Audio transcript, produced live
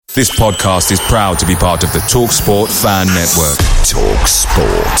This podcast is proud to be part of the TalkSport Fan Network.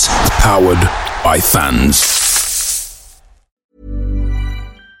 TalkSport. Powered by fans.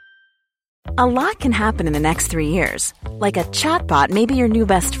 A lot can happen in the next 3 years. Like a chatbot may be your new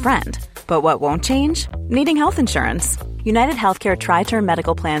best friend. But what won't change? Needing health insurance. United Healthcare Tri-Term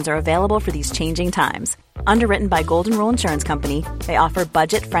Medical Plans are available for these changing times. Underwritten by Golden Rule Insurance Company, they offer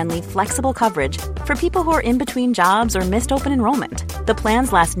budget-friendly, flexible coverage for people who are in between jobs or missed open enrollment. The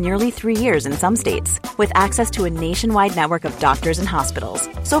plans last nearly 3 years in some states, with access to a nationwide network of doctors and hospitals.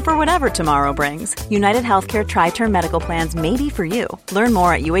 So for whatever tomorrow brings, United Healthcare Tri-Term Medical Plans may be for you. Learn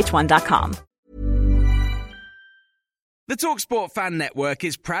more at uh1.com. The TalkSport Fan Network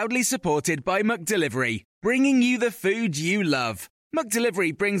is proudly supported by McDelivery, bringing you the food you love.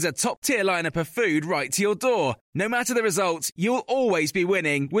 McDelivery brings a top-tier lineup of food right to your door. No matter the result, you'll always be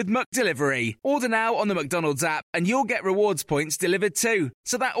winning with McDelivery. Order now on the McDonald's app and you'll get rewards points delivered too.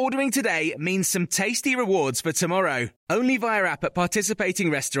 So that ordering today means some tasty rewards for tomorrow. Only via app at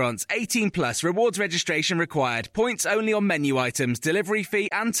participating restaurants. 18 plus. Rewards registration required. Points only on menu items. Delivery fee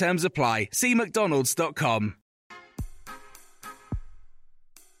and terms apply. See mcdonalds.com.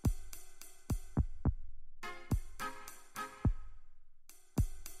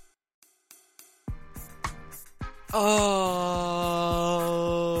 Oh,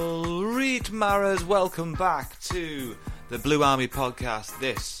 Reed Maras, welcome back to the Blue Army Podcast.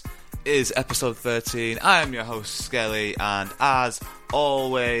 This is episode 13. I am your host, Skelly, and as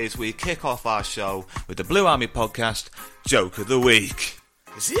always, we kick off our show with the Blue Army Podcast Joke of the Week.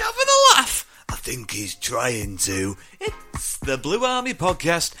 Is he having a laugh? I think he's trying to. It's the Blue Army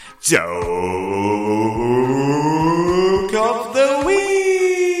Podcast Joke of the Week.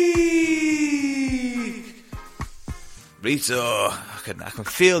 Rito, I can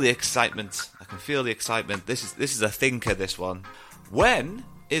feel the excitement. This is a thinker, this one. When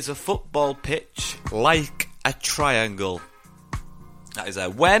is a football pitch like a triangle? That is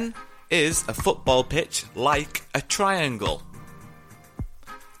when is a football pitch like a triangle?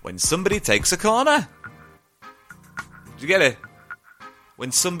 When somebody takes a corner. Did you get it?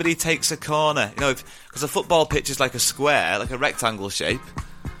 When somebody takes a corner. You know, because a football pitch is like a square, like a rectangle shape.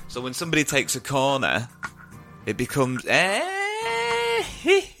 So when somebody takes a corner, it becomes, get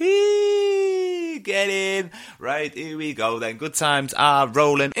in. Right, here we go then. Good times are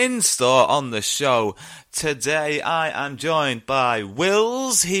rolling in store on the show. Today I am joined by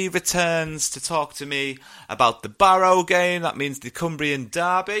Wills. He returns to talk to me about the Barrow game. That means the Cumbrian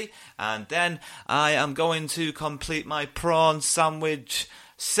derby. And then I am going to complete my prawn sandwich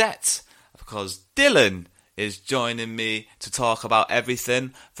set because Dylan is joining me to talk about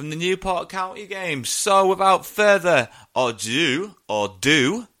everything from the Newport County game. So without further ado,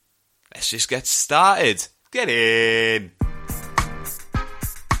 let's just get started. Get in.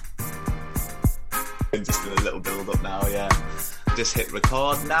 Just doing a little build up now, yeah. Just hit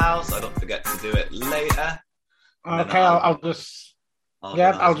record now so I don't forget to do it later. Okay, I'll just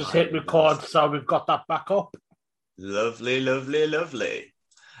hit record so we've got that back up. Lovely.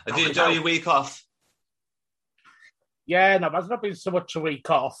 Did you enjoy your week off? Yeah, no, there's not been so much a week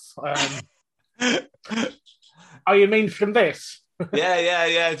off. Oh, you mean from this?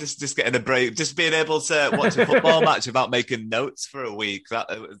 Yeah. Just getting a break. Just being able to watch a football match without making notes for a week. That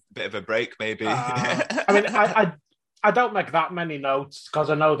was a bit of a break, maybe. I don't make that many notes because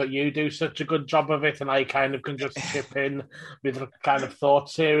I know that you do such a good job of it and I kind of can just chip in with kind of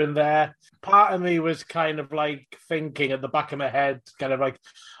thoughts here and there. Part of me was kind of like thinking at the back of my head, kind of like,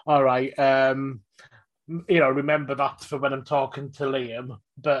 all right, remember that for when I'm talking to Liam.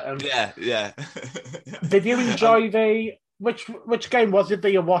 But yeah. Did you enjoy which game was it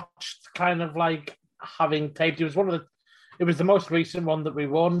that you watched? Kind of like having taped. It was the most recent one that we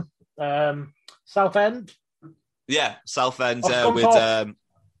won. Southend. Yeah, Southend with Scunthorpe.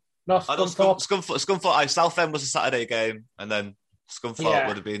 Scunthorpe. Southend was a Saturday game, and then Scunthorpe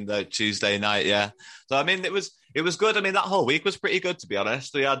would have been the Tuesday night. Yeah, so I mean, it was good. I mean, that whole week was pretty good, to be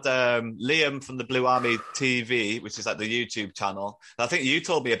honest. We had Liam from the Blue Army TV, which is like the YouTube channel. I think you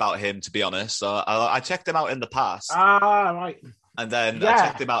told me about him, to be honest. So I checked him out in the past. Right. And then I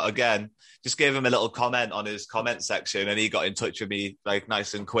checked him out again. Just gave him a little comment on his comment section, and he got in touch with me like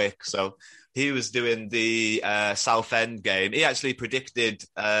nice and quick. So he was doing the Southend game. He actually predicted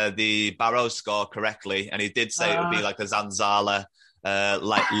the Barrow score correctly, and he did say it would be like a Zanzala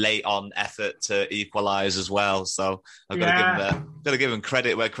like late on effort to equalise as well. So I've got to give him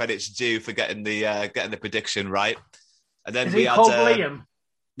credit where credit's due for getting the prediction right. And then we had Liam.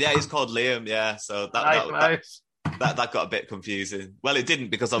 Yeah, he's called Liam. Yeah, so that got a bit confusing. Well, it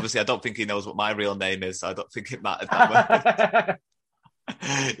didn't, because obviously I don't think he knows what my real name is, so I don't think it mattered that much.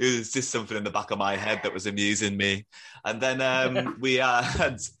 It was just something in the back of my head that was amusing me. And then we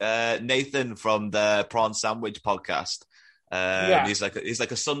had Nathan from the Prawn Sandwich podcast. He's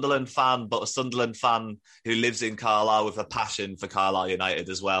like a Sunderland fan, but a Sunderland fan who lives in Carlisle with a passion for Carlisle United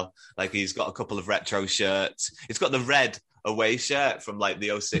as well. Like, he's got a couple of retro shirts. He's got the red away shirt from like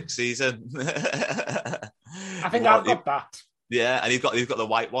the 06 season. I think I've got that. Yeah, and he's got the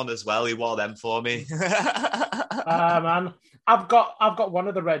white one as well. He wore them for me. Man, I've got one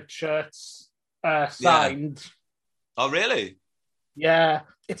of the red shirts signed. Yeah. Oh, really? Yeah,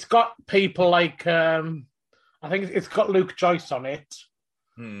 it's got people like I think it's got Luke Joyce on it,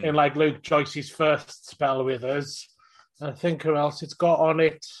 in like Luke Joyce's first spell with us. I think who else it's got on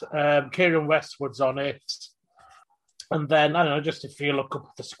it? Kieran Westwood's on it. And then, I don't know, just if you look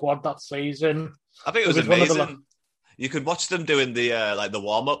up the squad that season. I think it was amazing. You could watch them doing the like the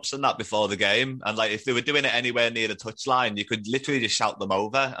warm-ups and that before the game. And like if they were doing it anywhere near the touchline, you could literally just shout them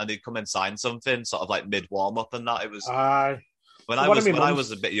over and they'd come and sign something, sort of like mid-warm-up and that. It was... When I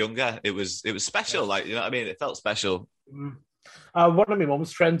was a bit younger, it was special. Like, you know what I mean? It felt special. One of my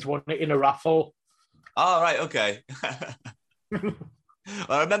mum's friends won it in a raffle. Oh, right, okay.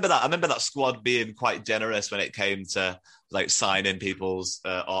 Well, I remember that squad being quite generous when it came to like signing people's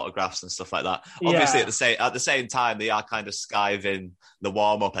autographs and stuff like that. Obviously, at the same time, they are kind of skiving the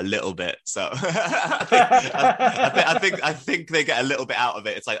warm up a little bit. So I think they get a little bit out of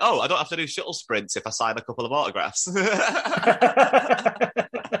it. It's like, oh, I don't have to do shuttle sprints if I sign a couple of autographs.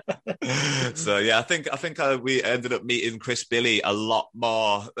 So yeah, I think we ended up meeting Chris Billy a lot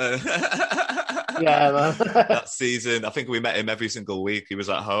more. Yeah, man. That season, I think we met him every single week. He was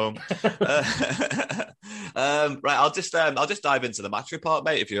at home. Right, I'll just dive into the match report,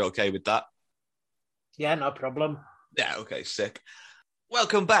 mate, if you're okay with that. Yeah, no problem. Yeah, okay, sick.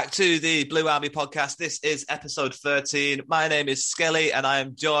 Welcome back to the Blue Army Podcast. This is episode 13. My name is Skelly, and I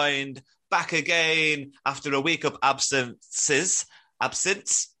am joined back again after a week of absence.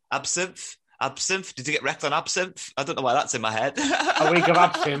 Absinthe? Did you get wrecked on absinthe? I don't know why that's in my head. A week of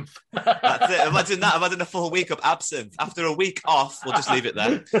absinthe. That's it. Imagine that. Imagine a full week of absinthe. After a week off, we'll just leave it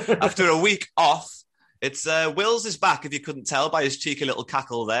there. After a week off, it's Wills is back, if you couldn't tell by his cheeky little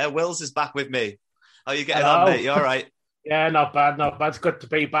cackle there. Wills is back with me. How are you getting on, mate? You all right? Yeah, not bad. It's good to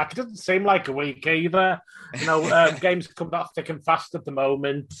be back. It doesn't seem like a week either. You know, games come out thick and fast at the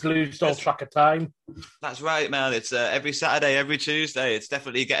moment. Lose all track of time. That's right, man. It's every Saturday, every Tuesday. It's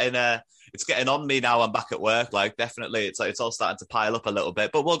definitely getting on me now. I'm back at work. Like, definitely, it's all starting to pile up a little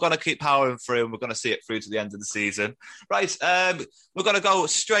bit. But we're going to keep powering through, and we're going to see it through to the end of the season. Right, we're going to go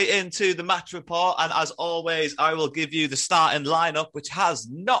straight into the match report. And as always, I will give you the starting lineup, which has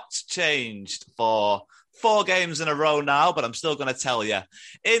not changed for 4 games in a row now, but I'm still going to tell you.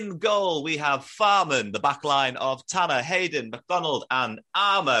 In goal, we have Farman, the back line of Tanner, Hayden, McDonald and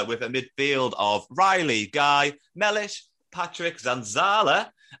Armour, with a midfield of Riley, Guy, Mellish, Patrick,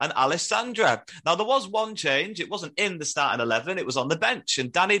 Zanzala and Alessandra. Now, there was one change. It wasn't in the starting 11. It was on the bench,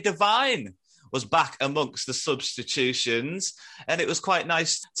 and Danny Devine was back amongst the substitutions, and it was quite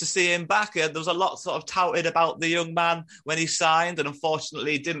nice to see him back. There was a lot sort of touted about the young man when he signed, and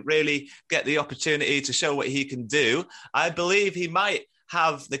unfortunately didn't really get the opportunity to show what he can do. I believe he might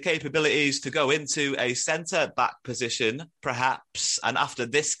have the capabilities to go into a centre-back position, perhaps. And after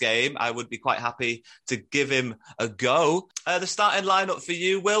this game, I would be quite happy to give him a go. The starting lineup for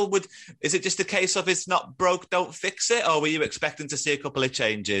you, Will, is it just a case of it's not broke, don't fix it? Or were you expecting to see a couple of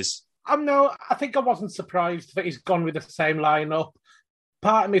changes? No, I think I wasn't surprised that he's gone with the same lineup.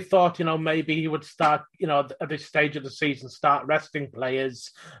 Part of me thought, maybe he would start, at this stage of the season, start resting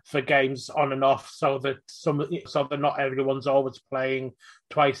players for games on and off, so that not everyone's always playing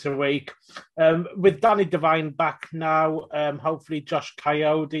twice a week. With Danny Devine back now, hopefully Josh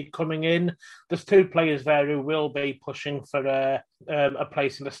Coyote coming in, there's 2 players there who will be pushing for a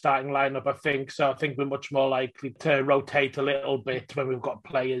place in the starting lineup, I think. So I think we're much more likely to rotate a little bit when we've got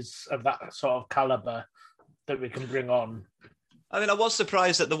players of that sort of calibre that we can bring on. I mean, I was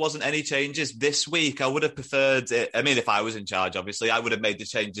surprised that there wasn't any changes this week. I would have preferred it. I mean, if I was in charge, obviously, I would have made the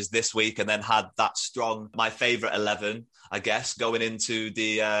changes this week and then had that strong, my favourite 11, I guess, going into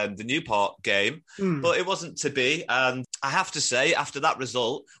the Newport game. But it wasn't to be. And I have to say, after that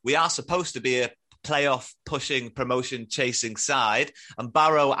result, we are supposed to be a playoff pushing, promotion chasing side, and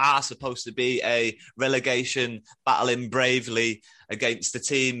Barrow are supposed to be a relegation battling bravely against the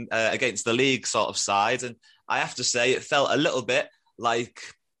team, against the league sort of side. And I have to say, it felt a little bit like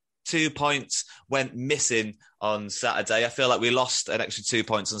 2 points went missing on Saturday. I feel like we lost an extra 2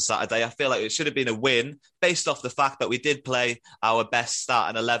 points on Saturday. I feel like it should have been a win based off the fact that we did play our best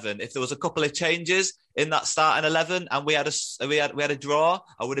starting 11. If there was a couple of changes in that starting 11 and we had a draw,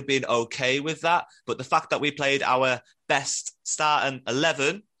 I would have been okay with that. But the fact that we played our best starting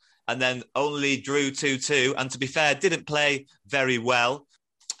 11 and then only drew 2-2, and to be fair, didn't play very well,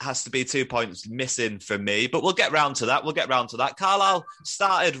 has to be 2 points missing for me. But we'll get round to that. Carlisle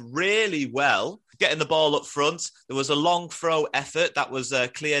started really well, getting the ball up front. There was a long throw effort that was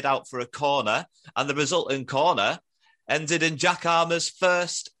cleared out for a corner, and the resulting corner ended in Jack Armour's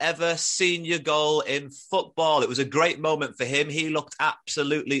first ever senior goal in football. It was a great moment for him. He looked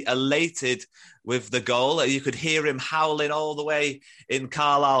absolutely elated with the goal. You could hear him howling all the way in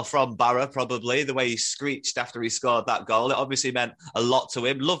Carlisle from Barrow, probably, the way he screeched after he scored that goal. It obviously meant a lot to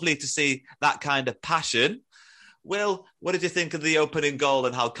him. Lovely to see that kind of passion. Will, what did you think of the opening goal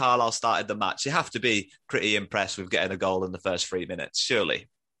and how Carlisle started the match? You have to be pretty impressed with getting a goal in the first 3 minutes, surely.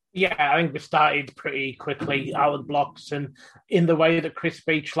 Yeah, I think we started pretty quickly out of the blocks, and in the way that Chris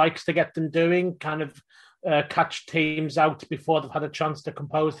Beach likes to get them doing, kind of catch teams out before they've had a chance to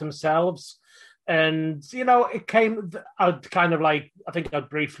compose themselves. And, you know, it came, I'd kind of like, I think I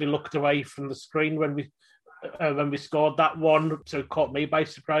briefly looked away from the screen when we scored that one, so it caught me by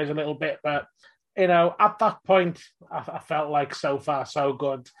surprise a little bit. But, you know, at that point, I felt like so far so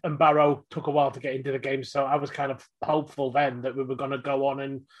good. And Barrow took a while to get into the game, so I was kind of hopeful then that we were going to go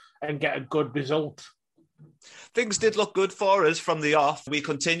on and get a good result. Things did look good for us from the off. We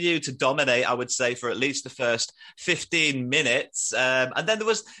continued to dominate, I would say, for at least the first 15 minutes. And then there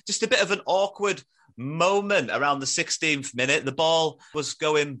was just a bit of an awkward moment around the 16th minute. The ball was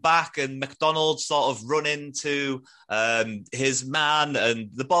going back and McDonald sort of run into his man, and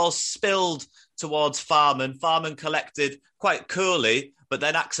the ball spilled towards Farman. Farman collected quite coolly, but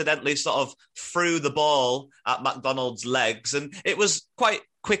then accidentally sort of threw the ball at McDonald's legs. And it was quite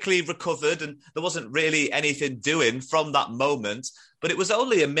quickly recovered, and there wasn't really anything doing from that moment. But it was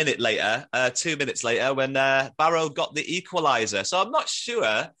only a minute later, 2 minutes later, when Barrow got the equaliser. So I'm not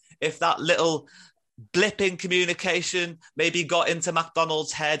sure if that little blip in communication maybe got into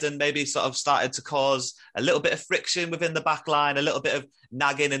McDonald's head and maybe sort of started to cause a little bit of friction within the back line, a little bit of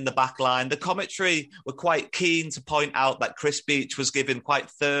nagging in the back line. The commentary were quite keen to point out that Chris Beach was giving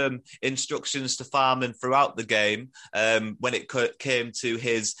quite firm instructions to Farman throughout the game when it came to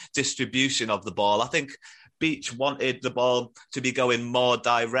his distribution of the ball. I think Beach wanted the ball to be going more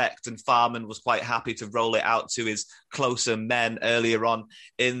direct, and Farman was quite happy to roll it out to his closer men earlier on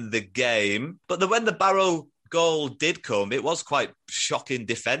in the game. But when the Barrow goal did come, it was quite shocking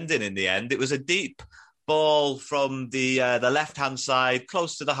defending in the end. It was a deep ball from the left-hand side,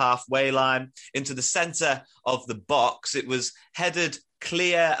 close to the halfway line, into the centre of the box. It was headed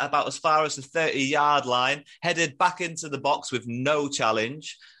clear about as far as the 30-yard line, headed back into the box with no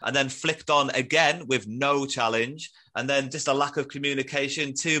challenge, and then flicked on again with no challenge, and then just a lack of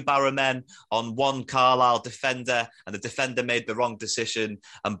communication. 2 Barrow men on 1 Carlisle defender, and the defender made the wrong decision,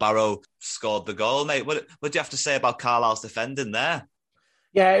 and Barrow scored the goal. Mate, what do you have to say about Carlisle's defending there?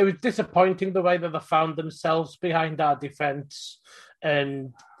 Yeah, it was disappointing the way that they found themselves behind our defence,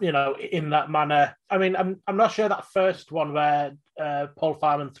 and, you know, in that manner. I mean, I'm not sure that first one where Paul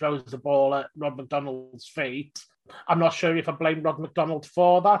Farman throws the ball at Rod McDonald's feet. I'm not sure if I blame Rod McDonald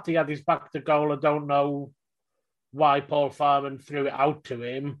for that. He had his back to goal. I don't know why Paul Farman threw it out to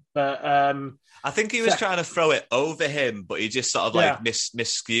him, but I think he was trying to throw it over him, but he just sort of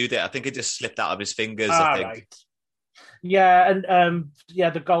miscued it. I think it just slipped out of his fingers. I think. Right. Yeah, and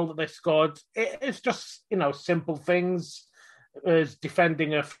the goal that they scored, it's just, you know, simple things. As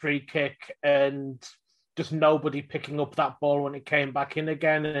defending a free kick and just nobody picking up that ball when it came back in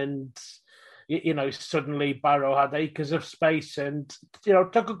again. And, you know, suddenly Barrow had acres of space and, you know,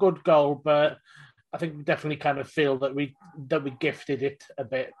 took a good goal, but I think we definitely kind of feel that we gifted it a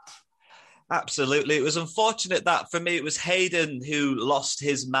bit. Absolutely. It was unfortunate that, for me, it was Hayden who lost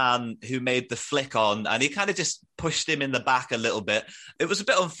his man who made the flick on, and he kind of just pushed him in the back a little bit. It was a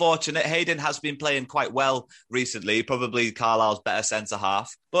bit unfortunate. Hayden has been playing quite well recently, probably Carlisle's better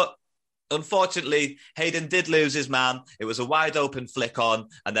centre-half. But unfortunately, Hayden did lose his man. It was a wide open flick on,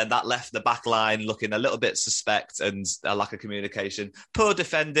 and then that left the back line looking a little bit suspect and a lack of communication. Poor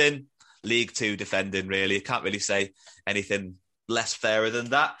defending, League Two defending, really. Can't really say anything less fairer than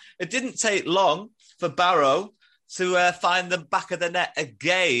that. It didn't take long for Barrow to find the back of the net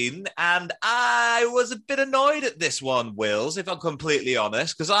again, and I was a bit annoyed at this one, Wills, if I'm completely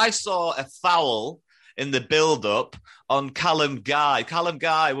honest, because I saw a foul in the build-up on Callum Guy. Callum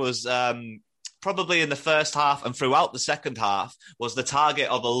Guy was probably in the first half and throughout the second half, was the target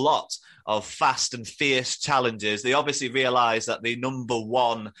of a lot of fast and fierce challenges. They obviously realised that the number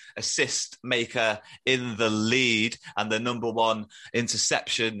one assist maker in the league and the number one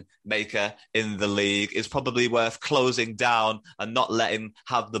interception maker in the league is probably worth closing down and not letting him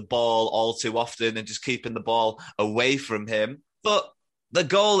have the ball all too often and just keeping the ball away from him. But the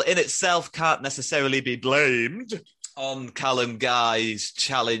goal in itself can't necessarily be blamed on Callum Guy's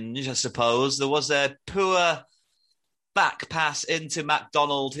challenge, I suppose. There was a poor back pass into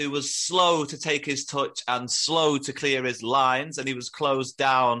MacDonald, who was slow to take his touch and slow to clear his lines, and he was closed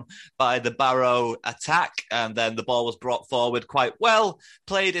down by the Barrow attack, and then the ball was brought forward quite well,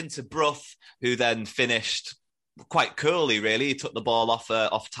 played into Brough, who then finished quite coolly, really. He took the ball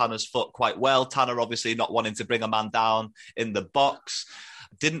off Tanner's foot quite well. Tanner obviously not wanting to bring a man down in the box,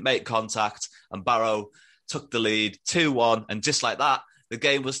 didn't make contact, and Barrow took the lead 2-1, and just like that, the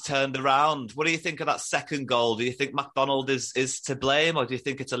game was turned around. What do you think of that second goal? Do you think MacDonald is to blame, or do you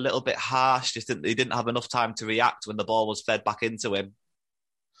think it's a little bit harsh? Do you think he didn't have enough time to react when the ball was fed back into him?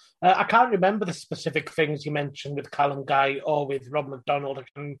 I can't remember the specific things you mentioned with Callum Guy or with Rob MacDonald. I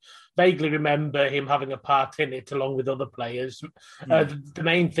can vaguely remember him having a part in it along with other players. The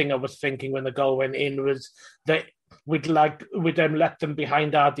main thing I was thinking when the goal went in was that we'd let them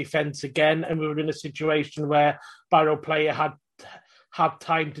behind our defence again, and we were in a situation where Barrow player had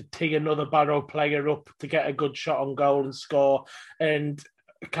time to tee another Barrow player up to get a good shot on goal and score. And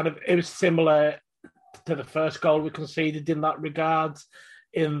it was similar to the first goal we conceded in that regard,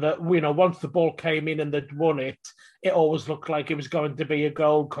 in that, once the ball came in and they'd won it, it always looked like it was going to be a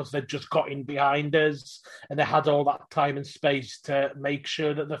goal because they'd just got in behind us and they had all that time and space to make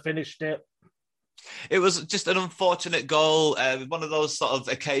sure that they finished it. It was just an unfortunate goal, one of those sort of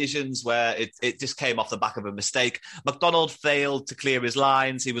occasions where it just came off the back of a mistake. MacDonald failed to clear his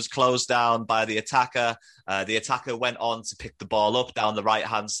lines. He was closed down by the attacker. The attacker went on to pick the ball up down the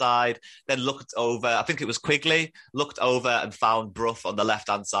right-hand side, then looked over, I think it was Quigley, looked over and found Brough on the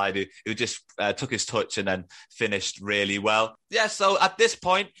left-hand side, who just took his touch and then finished really well. Yeah, so at this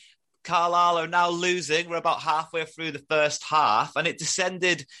point, Carlisle are now losing. We're about halfway through the first half, and it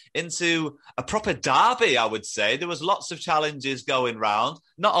descended into a proper derby, I would say. There was lots of challenges going round,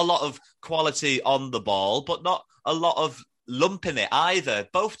 not a lot of quality on the ball, but not a lot of lumping it either.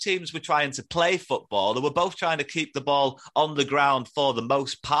 Both teams were trying to play football. They were both trying to keep the ball on the ground for the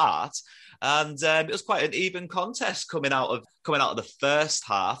most part. And it was quite an even contest coming out of the first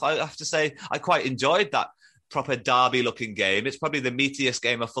half. I have to say, I quite enjoyed that proper derby-looking game. It's probably the meatiest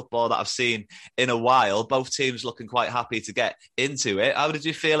game of football that I've seen in a while. Both teams looking quite happy to get into it. How did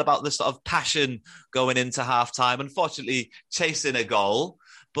you feel about the sort of passion going into half-time? Unfortunately, chasing a goal,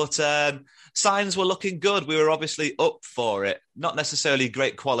 but signs were looking good. We were obviously up for it. Not necessarily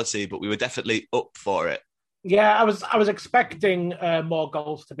great quality, but we were definitely up for it. Yeah, I was expecting more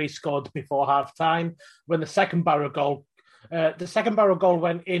goals to be scored before half-time. When the second Barrow goal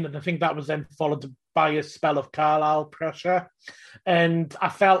went in, and I think that was then followed by a spell of Carlisle pressure. And I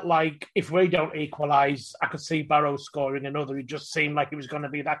felt like if we don't equalise, I could see Barrow scoring another. It just seemed like it was going to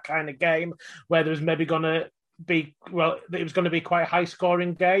be that kind of game where there was maybe going to be, it was going to be quite a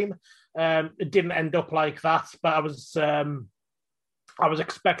high-scoring game. It didn't end up like that, but I was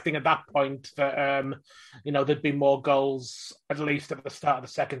expecting at that point that, there'd be more goals, at least at the start of the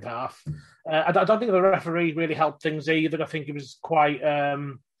second half. I don't think the referee really helped things either. I think it was quite...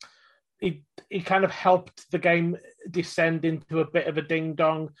 He kind of helped the game descend into a bit of a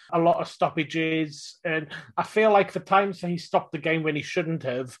ding-dong, a lot of stoppages. And I feel like the times that he stopped the game when he shouldn't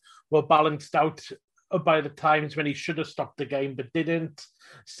have were balanced out by the times when he should have stopped the game but didn't.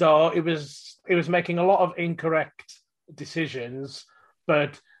 So it was making a lot of incorrect decisions,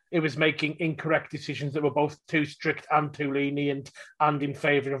 but it was making incorrect decisions that were both too strict and too lenient, and in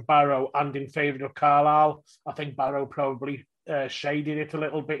favour of Barrow and in favour of Carlisle. I think Barrow probably shaded it a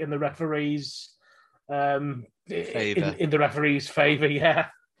little bit in the referees' in the referees' favour.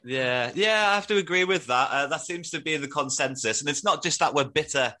 Yeah, I have to agree with that. That seems to be the consensus, and it's not just that we're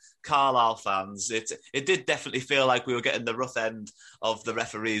bitter Carlisle fans. It did definitely feel like we were getting the rough end of the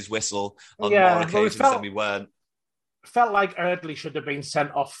referee's whistle on more occasions than we weren't. Felt like Eardley should have been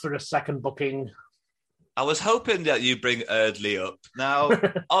sent off for a second booking. I was hoping that you bring Eardley up. Now,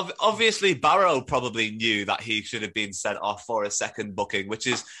 obviously, Barrow probably knew that he should have been sent off for a second booking, which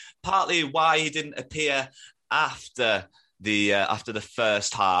is partly why he didn't appear after the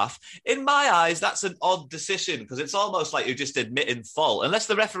first half. In my eyes, that's an odd decision, because it's almost like you're just admitting fault. Unless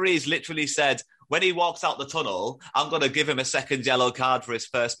the referees literally said, when he walks out the tunnel, I'm going to give him a second yellow card for his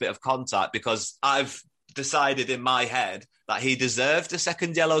first bit of contact because I've decided in my head that he deserved a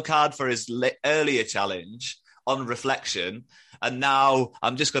second yellow card for his earlier challenge on reflection. And now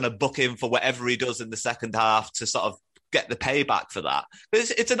I'm just going to book him for whatever he does in the second half to sort of get the payback for that.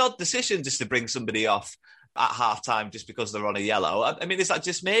 But it's an odd decision just to bring somebody off at halftime just because they're on a yellow. I mean, is that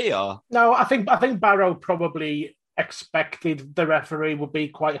just me or? No, I think Barrow probably expected the referee would be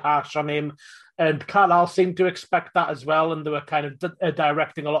quite harsh on him, and Carlisle seemed to expect that as well, and they were kind of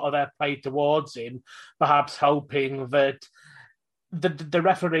directing a lot of their play towards him, perhaps hoping that the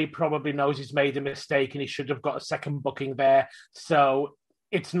referee probably knows he's made a mistake and he should have got a second booking there. So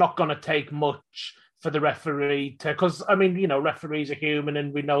it's not going to take much for the referee to, because, I mean, referees are human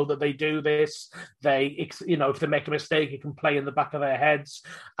and we know that they do this. They, if they make a mistake, it can play in the back of their heads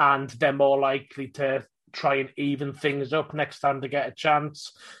and they're more likely to try and even things up next time they get a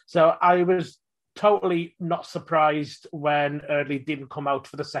chance. So I was totally not surprised when Eardley didn't come out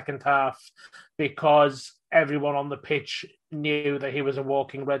for the second half, because everyone on the pitch knew that he was a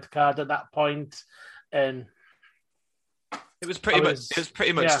walking red card at that point. And it was pretty much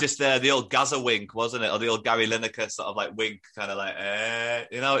just the old Gaza wink, wasn't it? Or the old Gary Lineker sort of like wink, kind of like,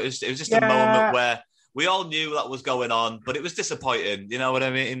 it was just a moment where we all knew that was going on, but it was disappointing. You know what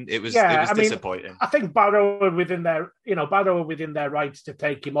I mean? It was disappointing. I think Barrow were within their rights to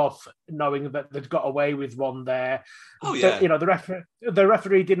take him off, knowing that they'd got away with one there. Oh yeah. The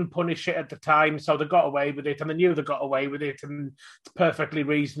referee didn't punish it at the time, so they got away with it, and they knew they got away with it, and it's perfectly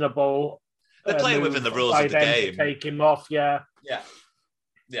reasonable. They're playing within the rules of the game. To take him off, yeah.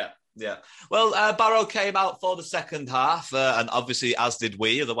 Well, Barrow came out for the second half, and obviously as did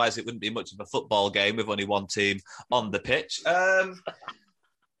we. Otherwise, it wouldn't be much of a football game with only one team on the pitch.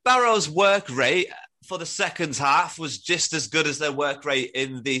 Barrow's work rate for the second half was just as good as their work rate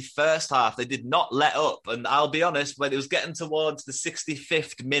in the first half. They did not let up. And I'll be honest, when it was getting towards the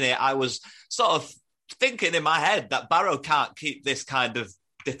 65th minute, I was sort of thinking in my head that Barrow can't keep this kind of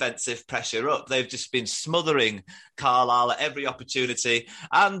defensive pressure up. They've just been smothering Carlisle at every opportunity,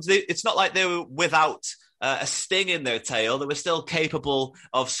 and it's not like they were without a sting in their tail. They were still capable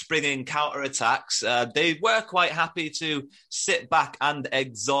of springing counter-attacks. They were quite happy to sit back and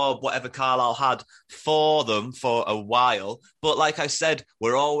absorb whatever Carlisle had for them for a while. But like I said,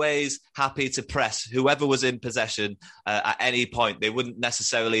 we're always happy to press whoever was in possession at any point. They wouldn't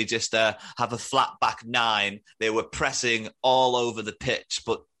necessarily just have a flat back nine. They were pressing all over the pitch,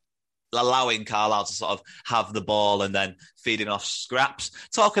 but allowing Carlisle to sort of have the ball and then feeding off scraps.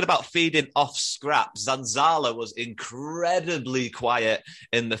 Talking about feeding off scraps, Zanzala was incredibly quiet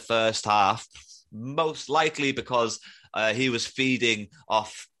in the first half, most likely because he was feeding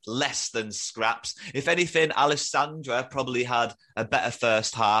off less than scraps. If anything, Alessandra probably had a better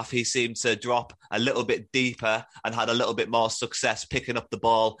first half. He seemed to drop a little bit deeper and had a little bit more success picking up the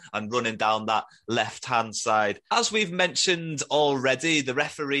ball and running down that left-hand side. As we've mentioned already, the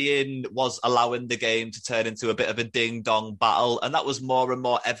refereeing was allowing the game to turn into a bit of a ding-dong battle, and that was more and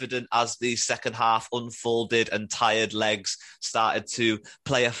more evident as the second half unfolded and tired legs started to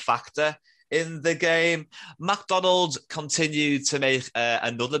play a factor in the game. MacDonald continued to make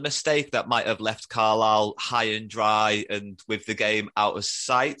another mistake that might have left Carlisle high and dry and with the game out of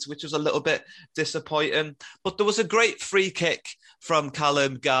sight, which was a little bit disappointing. But there was a great free kick from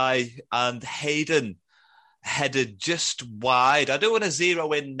Callum Guy, and Hayden headed just wide. I do want to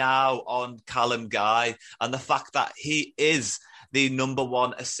zero in now on Callum Guy and the fact that he is the number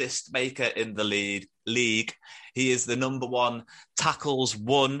one assist maker in the league. He is the number one tackles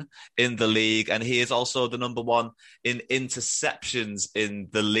won in the league, and he is also the number one in interceptions in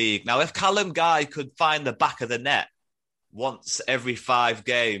the league. Now, if Callum Guy could find the back of the net once every 5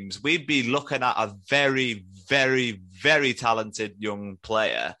 games, we'd be looking at a very, very, very talented young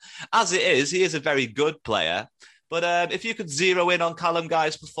player. As it is, he is a very good player. But if you could zero in on Callum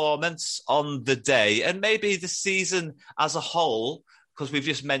Guy's performance on the day and maybe the season as a whole, because we've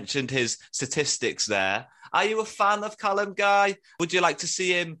just mentioned his statistics there, are you a fan of Callum Guy? Would you like to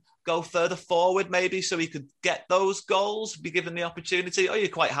see him go further forward maybe so he could get those goals, be given the opportunity? Or are you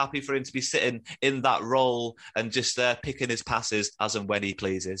quite happy for him to be sitting in that role and just picking his passes as and when he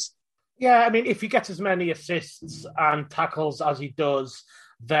pleases? Yeah, I mean, if he gets as many assists and tackles as he does,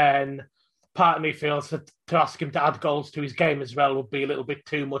 then part of me feels that to ask him to add goals to his game as well would be a little bit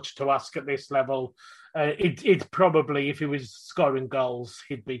too much to ask at this level. It'd probably, if he was scoring goals,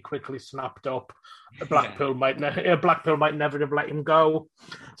 he'd be quickly snapped up. Blackpool might never have let him go.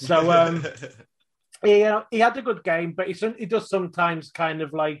 So he had a good game, but he does sometimes kind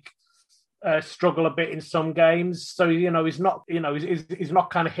of like struggle a bit in some games. So he's not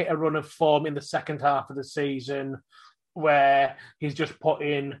kind of hit a run of form in the second half of the season where he's just put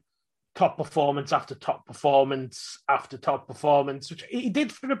in top performance after top performance after top performance, which he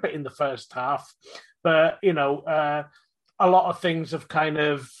did for a bit in the first half. But, a lot of things have kind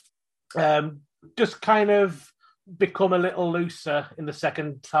of just kind of become a little looser in the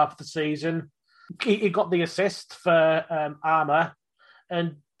second half of the season. He got the assist for Armour.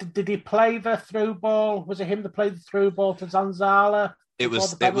 And did he play the through ball? Was it him that played the through ball to Zanzala? It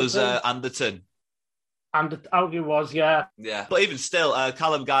was Anderton. It was, yeah. Yeah. But even still,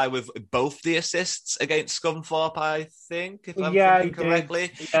 Callum Guy with both the assists against Scunthorpe, I think, if I'm thinking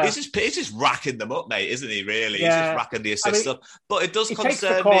correctly. Yeah. He's just racking them up, mate, isn't he, really? Yeah. He's just racking the assists up. But it does concern takes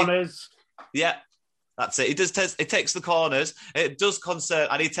the me. corners. Yeah. That's it. It takes the corners. It does concern,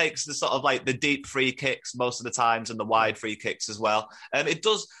 and he takes the sort of like the deep free kicks most of the times and the wide free kicks as well. It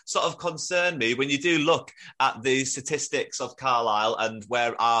does sort of concern me when you do look at the statistics of Carlisle and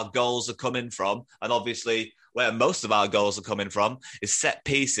where our goals are coming from, and obviously where most of our goals are coming from is set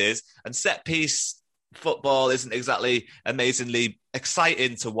pieces, and set piece football isn't exactly amazingly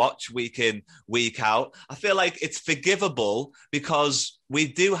exciting to watch week in, week out. I feel like it's forgivable because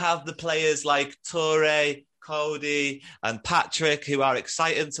we do have the players like Toure, Cody and Patrick who are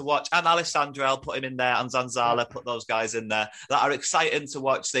exciting to watch, and Alessandro, I'll put him in there, and Zanzala, put those guys in there, that are exciting to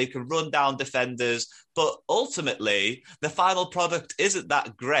watch. They can run down defenders, but ultimately the final product isn't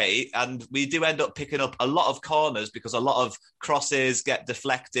that great, and we do end up picking up a lot of corners because a lot of crosses get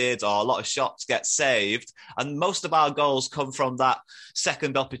deflected or a lot of shots get saved, and most of our goals come from that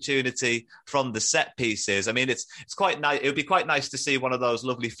second opportunity from the set pieces. I mean, it's quite nice. It would be quite nice to see one of those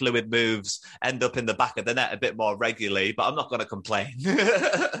lovely fluid moves end up in the back of the net a bit more regularly, but I'm not going to complain.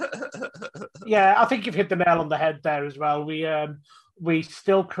 Yeah, I think you've hit the nail on the head there as well. We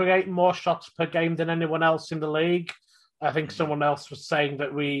still create more shots per game than anyone else in the league. I think someone else was saying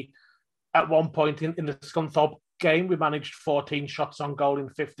that we, at one point in the Scunthorpe game, we managed 14 shots on goal in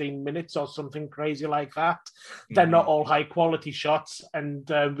 15 minutes or something crazy like that. Mm-hmm. They're not all high quality shots, and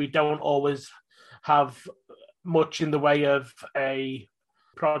we don't always have much in the way of a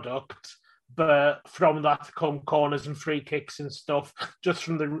product. But from that come corners and free kicks and stuff. Just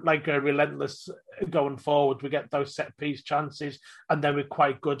from the relentless going forward, we get those set piece chances, and then we're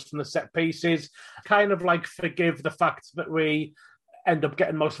quite good from the set pieces. Kind of like forgive the fact that we end up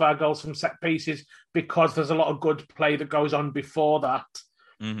getting most of our goals from set pieces because there's a lot of good play that goes on before that.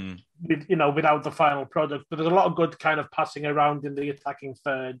 Mm-hmm. Without the final product. But there's a lot of good kind of passing around in the attacking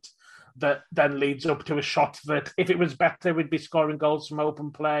third that then leads up to a shot that, if it was better, we'd be scoring goals from open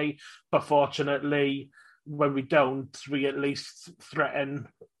play. But fortunately, when we don't, we at least threaten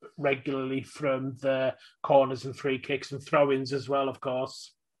regularly from the corners and free kicks and throw-ins as well, of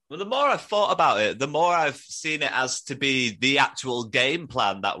course. Well, the more I've thought about it, the more I've seen it as to be the actual game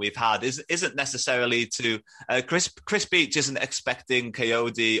plan that we've had isn't necessarily to... Chris Beach isn't expecting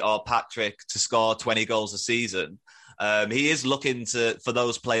Coyote or Patrick to score 20 goals a season. He is looking for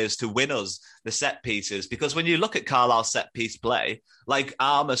those players to win us the set pieces, because when you look at Carlisle's set piece play, like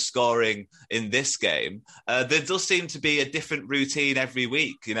Armour scoring in this game, there does seem to be a different routine every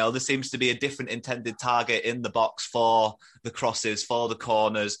week. There seems to be a different intended target in the box for the crosses, for the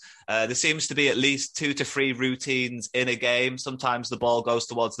corners. There seems to be at least 2 to 3 routines in a game. Sometimes the ball goes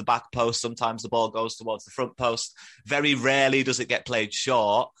towards the back post. Sometimes the ball goes towards the front post. Very rarely does it get played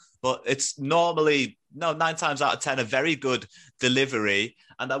short. But it's normally, 9 times out of 10, a very good delivery.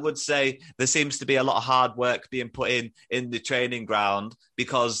 And I would say there seems to be a lot of hard work being put in the training ground,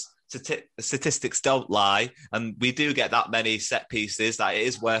 because statistics don't lie. And we do get that many set pieces that it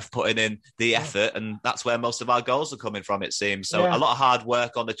is worth putting in the effort. And that's where most of our goals are coming from, it seems. So a lot of hard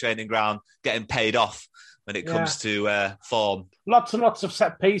work on the training ground getting paid off when it comes to form. Lots and lots of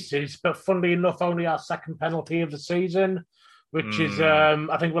set pieces, but funnily enough, only our second penalty of the season. Which is,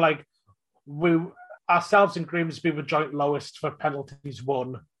 I think we ourselves and Grimsby were joint lowest for penalties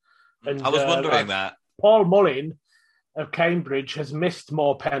won. And I was wondering that. Paul Mullin of Cambridge has missed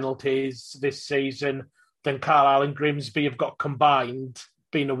more penalties this season than Carlisle and Grimsby have got combined,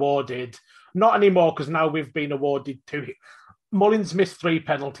 been awarded. Not anymore, because now we've been awarded 2. Mullins missed 3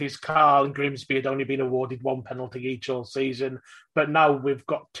 penalties. Carl and Grimsby had only been awarded 1 penalty each all season. But now we've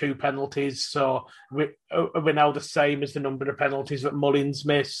got 2 penalties. So we're now the same as the number of penalties that Mullins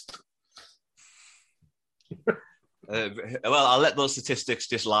missed. Well, I'll let those statistics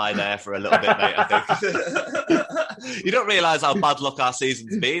just lie there for a little bit, mate, I think. You don't realise how bad luck our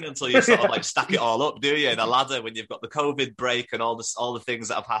season's been until you sort of stack it all up, do you, in a ladder, when you've got the COVID break and all the things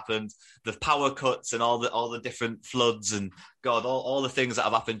that have happened, the power cuts and all the different floods and, God, all the things that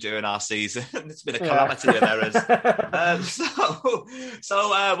have happened during our season. It's been a calamity of errors.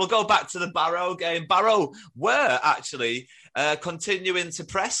 So we'll go back to the Barrow game. Barrow were actually continuing to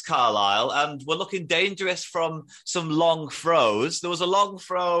press Carlisle and were looking dangerous from some long throws. There was a long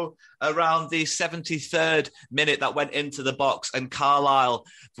throw around the 73rd minute that went into the box, and Carlisle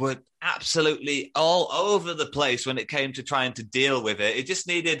were absolutely all over the place when it came to trying to deal with it. It just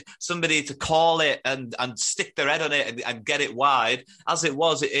needed somebody to call it and stick their head on it and get it wide. As it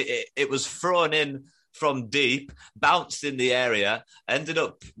was, it was thrown in from deep, bounced in the area, ended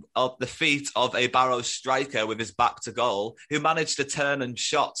up at the feet of a Barrow striker with his back to goal, who managed to turn and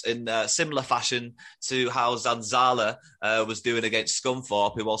shot in similar fashion to how Zanzala was doing against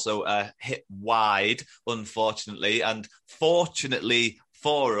Scunthorpe, who also hit wide, unfortunately. And fortunately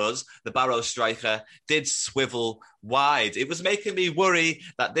for us, the Barrow striker did swivel wide. It was making me worry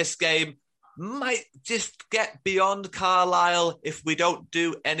that this game might just get beyond Carlisle if we don't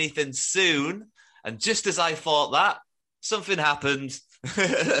do anything soon. And just as I thought that, something happened.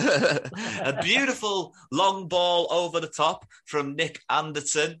 A beautiful long ball over the top from Nick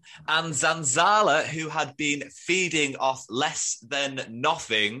Anderton, and Zanzala, who had been feeding off less than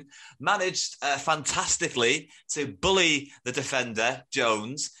nothing, managed fantastically to bully the defender,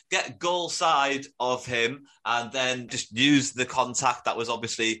 Jones, get goal side of him, and then just use the contact that was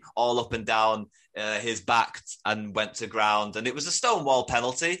obviously all up and down his back and went to ground. And it was a stonewall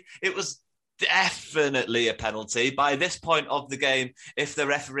penalty. It was definitely a penalty. By this point of the game, if the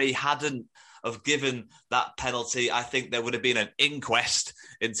referee hadn't have given that penalty, I think there would have been an inquest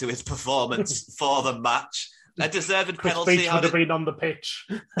into his performance for the match. A deserved penalty. Beach would have been on the pitch.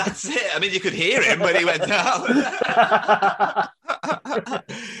 That's it. I mean, you could hear him when he went down.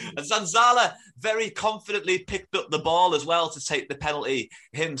 And Zanzala very confidently picked up the ball as well to take the penalty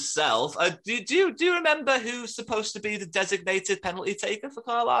himself. Do you remember who's supposed to be the designated penalty taker for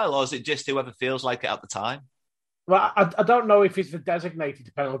Carlisle, or is it just whoever feels like it at the time? Well, I don't know if he's the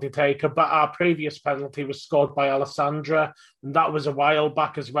designated penalty taker, but our previous penalty was scored by Alessandra, and that was a while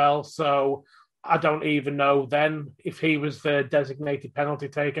back as well. So I don't even know then if he was the designated penalty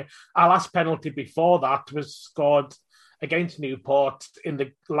taker. Our last penalty before that was scored against Newport in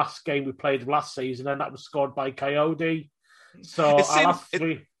the last game we played last season, and that was scored by Coyote. So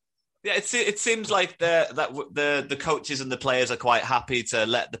it seems like the coaches and the players are quite happy to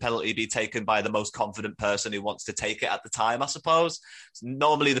let the penalty be taken by the most confident person who wants to take it at the time, I suppose. It's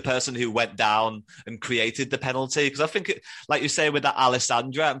normally the person who went down and created the penalty, because I think, like you say, with that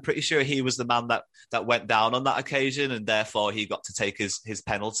Alessandra, I'm pretty sure he was the man that went down on that occasion, and therefore he got to take his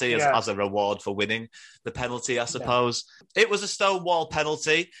penalty as a reward for winning the penalty, I suppose. Yeah. It was a stonewall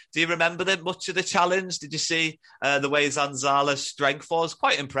penalty. Do you remember much of the challenge? Did you see the way Zanzala's strength was?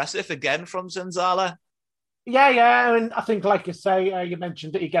 Quite impressive again from Zanzala. Yeah. I mean, I think, like you say, you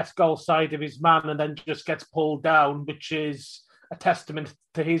mentioned that he gets goal side of his man and then just gets pulled down, which is a testament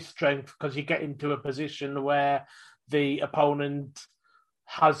to his strength, because you get into a position where the opponent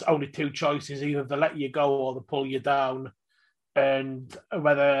has only two choices: either they let you go or they pull you down. And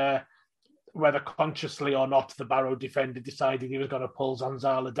whether consciously or not, the Barrow defender decided he was going to pull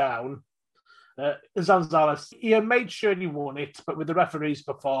Zanzala down. Zanzala, he made sure he won it, but with the referee's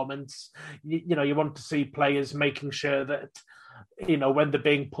performance, you want to see players making sure that, when they're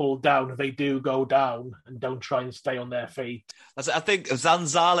being pulled down, they do go down and don't try and stay on their feet. I think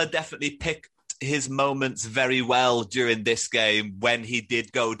Zanzala definitely picked his moments very well during this game when he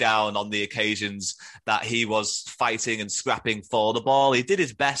did go down on the occasions that he was fighting and scrapping for the ball. He did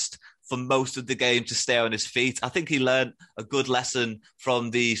his best for most of the game to stay on his feet. I think he learned a good lesson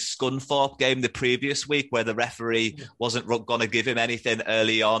from the Scunthorpe game the previous week, where the referee wasn't going to give him anything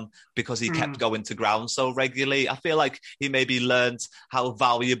early on because he kept going to ground so regularly. I feel like he maybe learned how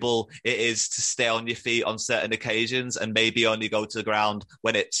valuable it is to stay on your feet on certain occasions and maybe only go to the ground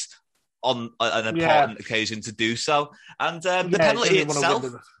when it's on an important occasion to do so. And the penalty itself...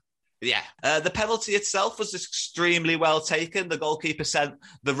 the penalty itself was extremely well taken. The goalkeeper sent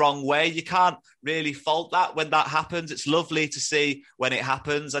the wrong way. You can't really fault that when that happens. It's lovely to see when it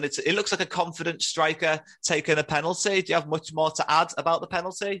happens, and it looks like a confident striker taking a penalty. Do you have much more to add about the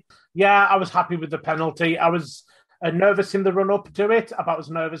penalty? Yeah, I was happy with the penalty. I was nervous in the run-up to it, about as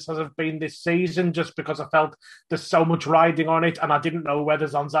nervous as I've been this season, just because I felt there's so much riding on it, and I didn't know whether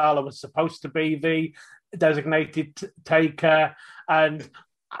Zanzala was supposed to be the designated taker, and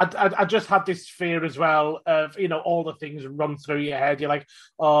I just had this fear as well of, all the things run through your head. You're like,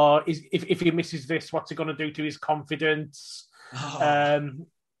 if he misses this, what's it going to do to his confidence? So,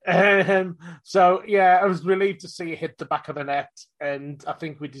 I was relieved to see it hit the back of the net, and I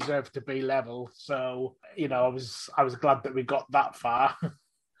think we deserved to be level. So, I was glad that we got that far.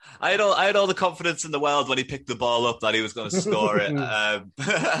 I had all the confidence in the world when he picked the ball up that he was going to score it.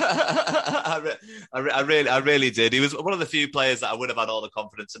 I really did. He was one of the few players that I would have had all the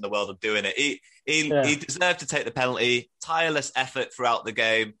confidence in the world of doing it. He deserved to take the penalty. Tireless effort throughout the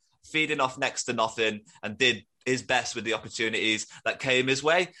game, feeding off next to nothing, and did his best with the opportunities that came his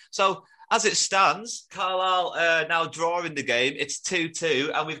way. So as it stands, Carlisle now drawing the game. It's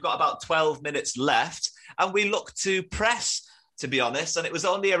 2-2, and we've got about 12 minutes left, and we look to press, to be honest. And it was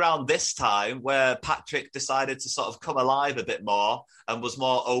only around this time where Patrick decided to sort of come alive a bit more and was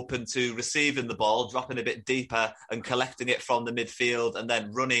more open to receiving the ball, dropping a bit deeper and collecting it from the midfield and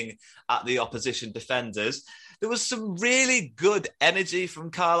then running at the opposition defenders. There was some really good energy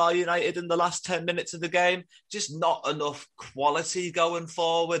from Carlisle United in the last 10 minutes of the game, just not enough quality going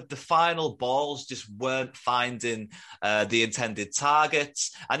forward. The final balls just weren't finding the intended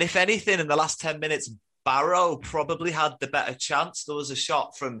targets. And if anything, in the last 10 minutes, Barrow probably had the better chance. There was a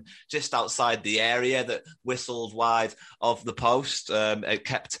shot from just outside the area that whistled wide of the post. It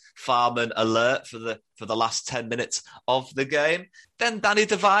kept Farman alert for the last 10 minutes of the game. Then Danny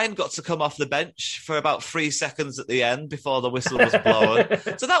Devine got to come off the bench for about 3 seconds at the end before the whistle was blown.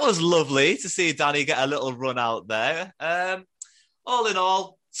 So that was lovely to see Danny get a little run out there. All in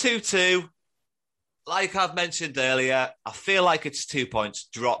all, 2-2. Like I've mentioned earlier, I feel like it's 2 points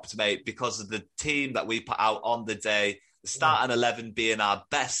dropped, mate, because of the team that we put out on the day, the starting 11 being our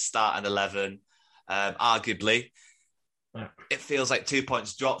best starting 11, arguably. It feels like 2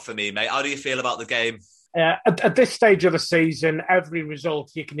 points dropped for me, mate. How do you feel about the game? At this stage of the season, every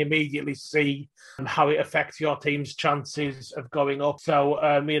result you can immediately see how it affects your team's chances of going up. So,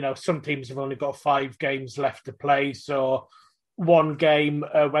 some teams have only got 5 games left to play, so one game,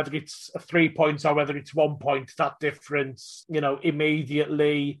 whether it's 3 points or whether it's 1 point, that difference,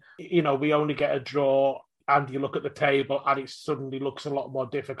 immediately, we only get a draw and you look at the table and it suddenly looks a lot more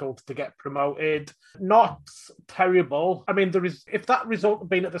difficult to get promoted. Not terrible. I mean, if that result had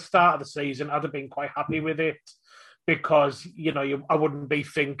been at the start of the season, I'd have been quite happy with it because, I wouldn't be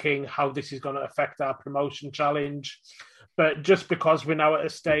thinking how this is going to affect our promotion challenge. But just because we're now at a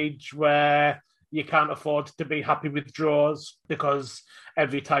stage where you can't afford to be happy with draws because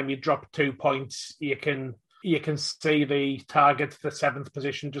every time you drop 2 points, you can see the target, the 7th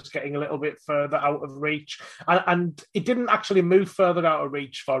position, just getting a little bit further out of reach. And it didn't actually move further out of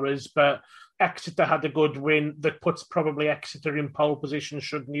reach for us, but Exeter had a good win that puts probably Exeter in pole position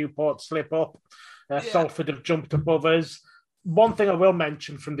should Newport slip up. Salford have jumped above us. One thing I will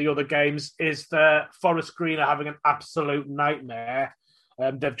mention from the other games is that Forest Green are having an absolute nightmare.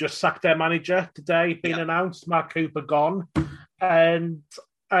 They've just sacked their manager today, been announced, Mark Cooper gone. And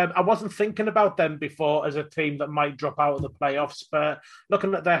I wasn't thinking about them before as a team that might drop out of the playoffs, but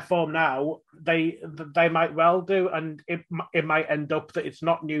looking at their form now, they might well do, and it might end up that it's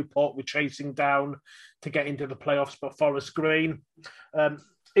not Newport we're chasing down to get into the playoffs, but Forest Green.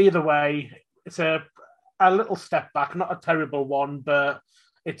 Either way, it's a little step back, not a terrible one, but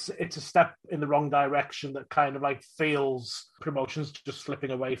it's a step in the wrong direction that kind of like feels promotion's just slipping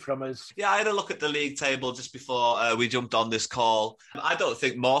away from us. Yeah, I had a look at the league table just before we jumped on this call. I don't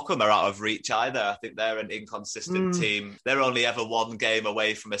think Morecambe are out of reach either. I think they're an inconsistent team. They're only ever 1 game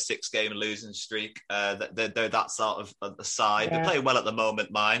away from a 6-game losing streak. They're that sort of side. Yeah. They're playing well at the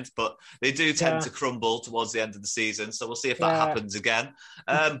moment, mind, but they do tend to crumble towards the end of the season. So we'll see if that happens again.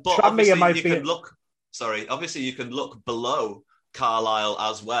 But obviously you can look below Carlisle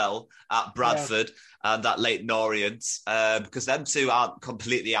as well at Bradford and at Leyton Orient because them two aren't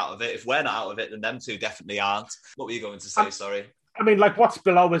completely out of it. If we're not out of it, then them two definitely aren't. What were you going to say? Sorry. I mean, like what's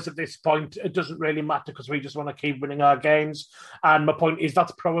below us at this point, it doesn't really matter because we just want to keep winning our games. And my point is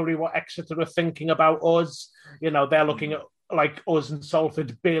that's probably what Exeter are thinking about us. They're looking at like us and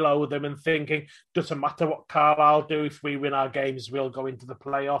Salford below them and thinking, doesn't matter what Carlisle do, if we win our games, we'll go into the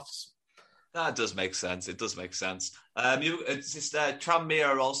playoffs. That does make sense. It does make sense. It's just Tranmere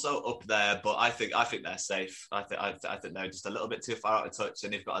are also up there, but I think they're safe. I think they're just a little bit too far out of touch,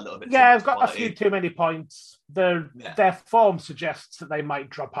 and they've got a little bit. Yeah, they've got a few too many points. Their form suggests that they might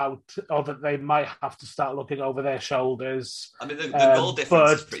drop out, or that they might have to start looking over their shoulders. I mean, the goal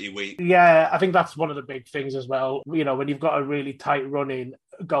difference is pretty weak. Yeah, I think that's one of the big things as well. When you've got a really tight running,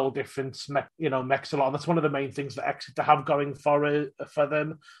 goal difference, makes a lot. That's one of the main things that Exeter have going for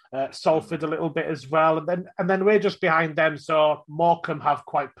them. Salford a little bit as well, and then we're just behind them. So Morecambe have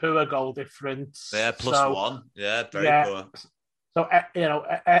quite poor goal difference. Yeah, +1. Yeah, very poor. So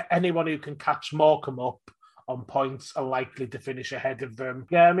anyone who can catch Morecambe up on points are likely to finish ahead of them.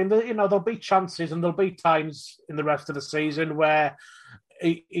 Yeah, I mean, there'll be chances and there'll be times in the rest of the season where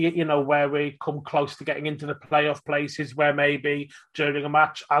where we come close to getting into the playoff places, where maybe during a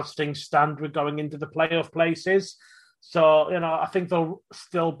match, as things stand, we're going into the playoff places. So, I think there'll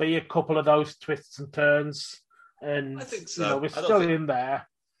still be a couple of those twists and turns. And, I think so. We're still in there.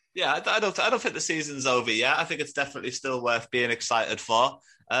 Yeah, I don't think the season's over yet. I think it's definitely still worth being excited for.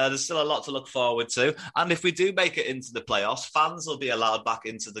 There's still a lot to look forward to. And if we do make it into the playoffs, fans will be allowed back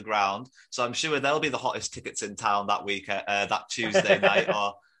into the ground. So I'm sure they'll be the hottest tickets in town that week, that Tuesday night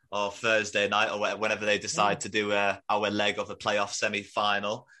or Thursday night, or whenever they decide to do our leg of a playoff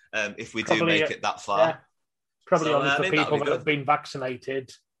semi-final, if we do make it that far. Yeah. Probably only for people that have been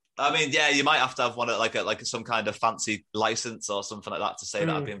vaccinated. I mean, yeah, you might have to have one like some kind of fancy license or something like that to say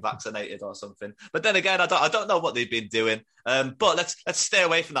that I've been vaccinated or something. But then again, I don't know what they've been doing. But let's stay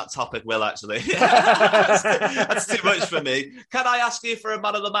away from that topic, Will. Actually, that's too much for me. Can I ask you for a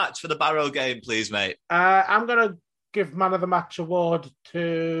man of the match for the Barrow game, please, mate? I'm gonna give man of the match award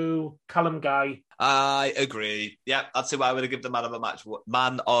to Callum Guy. I agree. Yeah, that's who I would have given the man of the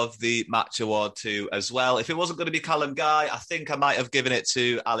match award to as well. If it wasn't going to be Callum Guy, I think I might have given it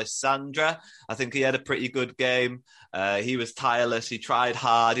to Alessandra. I think he had a pretty good game. He was tireless. He tried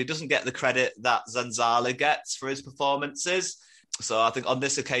hard. He doesn't get the credit that Zanzala gets for his performances. So I think on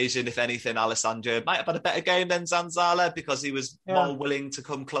this occasion, if anything, Alessandro might have had a better game than Zanzala, because he was more willing to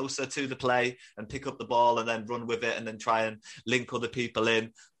come closer to the play and pick up the ball and then run with it and then try and link other people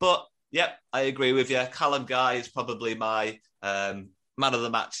in. But yep, I agree with you. Callum Guy is probably my man of the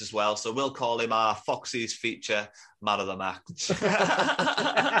match as well. So we'll call him our Foxy's feature man of the match.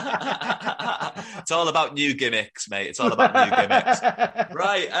 It's all about new gimmicks, mate. It's all about new gimmicks.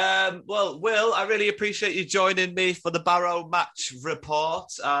 Right. Well, Will, I really appreciate you joining me for the Barrow match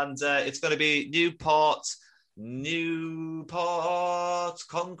report. And it's going to be Newport,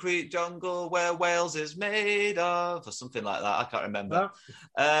 concrete jungle where Wales is made of, or something like that. I can't remember.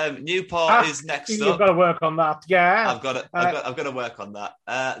 Newport is next up. You've got to work on that. Yeah, I've got to work on that.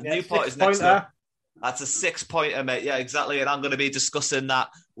 Newport is next up. That's a 6-pointer, mate. Yeah, exactly. And I'm going to be discussing that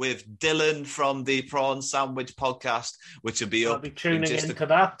with Dylan from the Prawn Sandwich podcast, which will be up. I'll be tuning into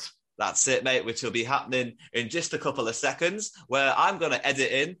that. That's it, mate, which will be happening in just a couple of seconds, where I'm going to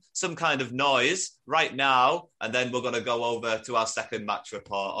edit in some kind of noise right now, and then we're going to go over to our second match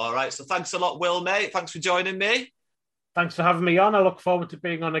report. All right, so thanks a lot, Will, mate. Thanks for joining me. Thanks for having me on. I look forward to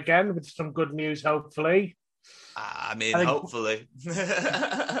being on again with some good news, hopefully. Hopefully.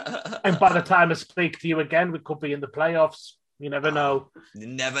 And by the time I speak to you again, we could be in the playoffs. You never know. You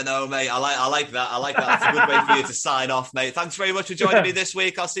never know, mate. I like that. That's a good way for you to sign off, mate. Thanks very much for joining me this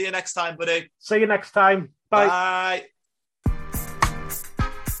week. I'll see you next time, buddy. See you next time. Bye. Bye.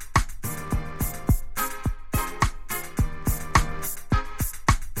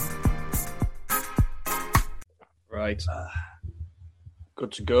 Right.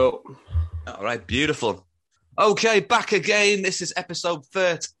 Good to go. All right, beautiful. Okay, back again. This is episode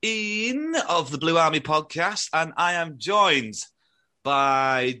 13 of the Blue Army Podcast, and I am joined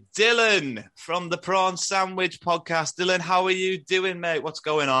by Dylan from the Prawn Sandwich Podcast. Dylan, how are you doing, mate? What's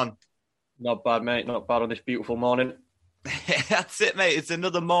going on? Not bad, mate. Not bad on this beautiful morning. That's it, mate. It's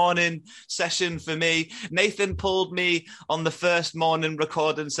another morning session for me. Nathan pulled me on the first morning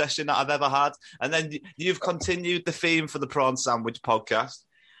recording session that I've ever had, and then you've continued the theme for the Prawn Sandwich Podcast.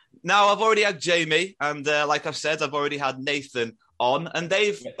 Now, I've already had Jamie, and like I've said, I've already had Nathan on, and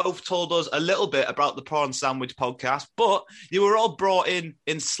they've both told us a little bit about the Prawn Sandwich Podcast, but you were all brought in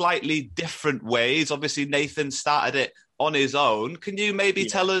slightly different ways. Obviously, Nathan started it on his own. Can you maybe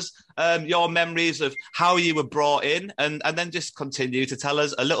tell us your memories of how you were brought in, and then just continue to tell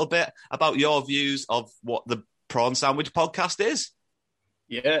us a little bit about your views of what the Prawn Sandwich Podcast is?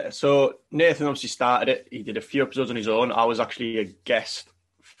 Yeah, so Nathan obviously started it. He did a few episodes on his own. I was actually a guest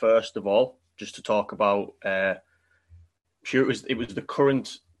first of all, just to talk about, it was the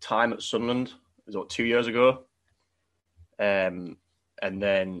current time at Sunderland. It was about 2 years ago. And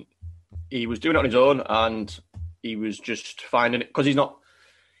then he was doing it on his own, and he was just finding it, because he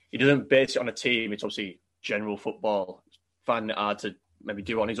doesn't base it on a team. It's obviously general football. Finding it hard to maybe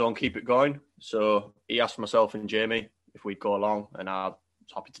do it on his own, keep it going. So he asked myself and Jamie if we'd go along, and I was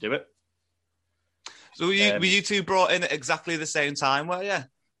happy to do it. So were you two brought in at exactly the same time, were you?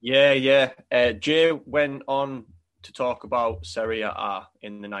 Yeah. Jay went on to talk about Serie A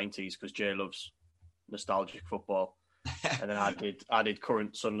in the 90s, because Jay loves nostalgic football. And then I did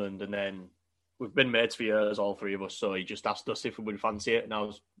current Sunderland, and then we've been mates for years, all three of us. So he just asked us if we would fancy it, and I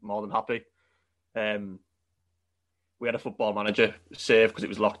was more than happy. We had a football manager save because it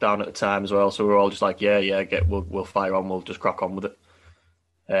was lockdown at the time as well. So we were all just like, we'll fire on, we'll just crack on with it.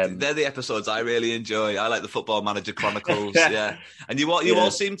 They're the episodes I really enjoy. I like the Football Manager Chronicles, yeah. And you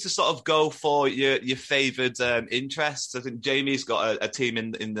all seem to sort of go for your favoured interests. I think Jamie's got a team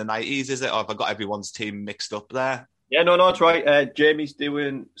in the 90s, is it? Or have I got everyone's team mixed up there? Yeah, no, that's right. Jamie's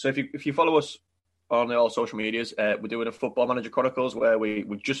doing... So if you follow us on all social medias, we're doing a Football Manager Chronicles where we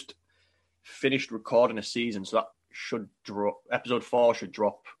just finished recording a season, so that should drop. Episode 4 should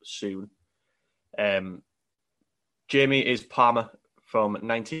drop soon. Jamie is Palmer from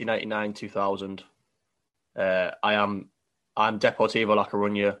 1999-2000. I'm Deportivo La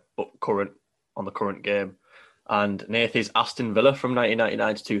Coruña, but current on the current game. And Nath is Aston Villa from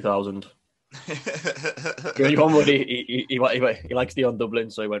 1999 to 2000. He likes the on Dublin,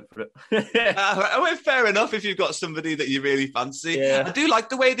 so he went for it. Fair enough if you've got somebody that you really fancy. Yeah. I do like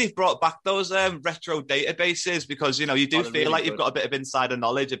the way they've brought back those retro databases because, you do feel really like good. you've got a bit of insider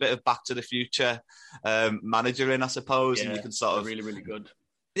knowledge, a bit of Back to the Future managering, I suppose, and you can sort of... really, really good.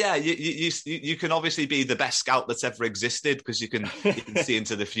 Yeah, you can obviously be the best scout that's ever existed because you can see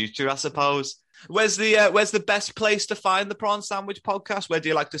into the future, I suppose. Where's the best place to find the Prawn Sandwich podcast? Where do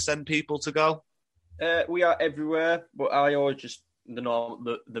you like to send people to go? We are everywhere, but I always just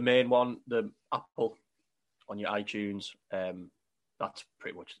the main one, the Apple on your iTunes. That's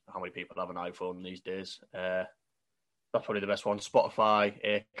pretty much how many people have an iPhone these days. That's probably the best one.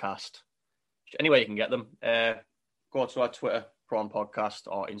 Spotify, Acast, anywhere you can get them. Go to our Twitter, Prawn Podcast,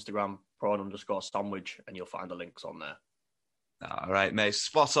 or Instagram, prawn_sandwich, and you'll find the links on there. All right, mate.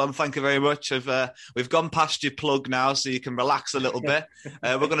 Spot on. Thank you very much. We've gone past your plug now, so you can relax a little bit.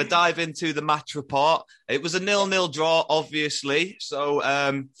 We're going to dive into the match report. It was a 0-0 draw, obviously. So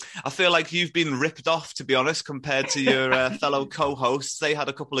I feel like you've been ripped off, to be honest, compared to your fellow co-hosts. They had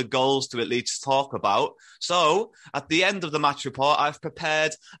a couple of goals to at least talk about. So at the end of the match report, I've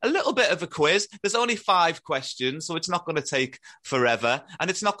prepared a little bit of a quiz. There's only 5 questions, so it's not going to take forever.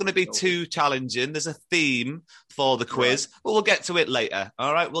 And it's not going to be too challenging. There's a theme for the quiz, but we'll get to it later.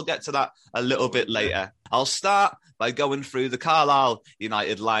 All right, we'll get to that a little bit later. I'll start by going through the Carlisle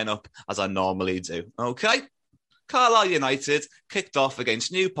United lineup as I normally do. Okay. Carlisle United kicked off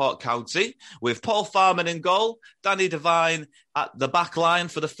against Newport County with Paul Farman in goal, Danny Devine at the back line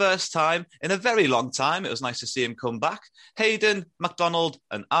for the first time in a very long time. It was nice to see him come back. Hayden, MacDonald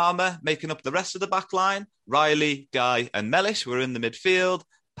and Armour making up the rest of the back line. Riley, Guy and Mellish were in the midfield.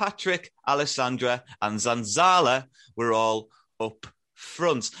 Patrick, Alessandra and Zanzala were all up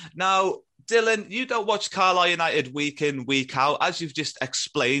front. Now, Dylan, you don't watch Carlisle United week in, week out. As you've just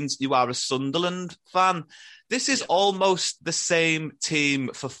explained, you are a Sunderland fan. This is almost the same team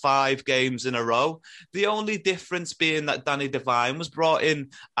for 5 games in a row. The only difference being that Danny Devine was brought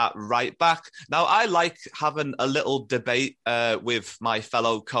in at right back. Now, I like having a little debate with my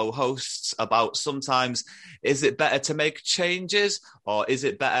fellow co-hosts about sometimes, is it better to make changes or is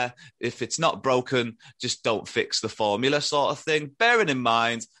it better if it's not broken, just don't fix the formula sort of thing? Bearing in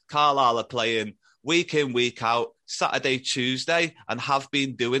mind, Carlisle are playing week in, week out, Saturday, Tuesday, and have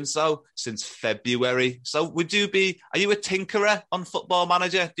been doing so since February. So are you a tinkerer on Football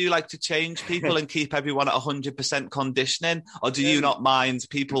Manager? Do you like to change people and keep everyone at 100% conditioning? Or do you not mind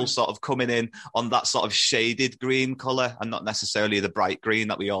people sort of coming in on that sort of shaded green colour and not necessarily the bright green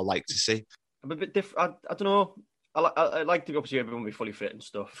that we all like to see? I'm a bit different. I don't know. I like to obviously everyone be fully fit and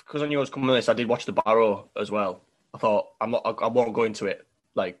stuff. Because I knew I was coming on this, I did watch the Barrow as well. I thought I won't go into it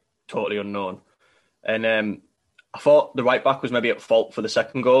like totally unknown. And I thought the right back was maybe at fault for the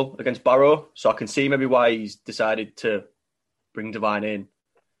second goal against Barrow. So I can see maybe why he's decided to bring Devine in.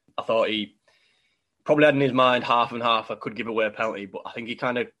 I thought he probably had in his mind half and half. I could give away a penalty, but I think he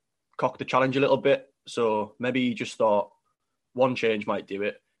kind of cocked the challenge a little bit. So maybe he just thought one change might do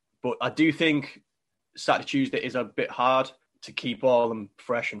it. But I do think Saturday, Tuesday is a bit hard to keep all of them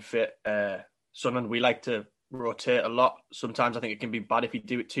fresh and fit. Sunderland, we like to rotate a lot. Sometimes I think it can be bad if you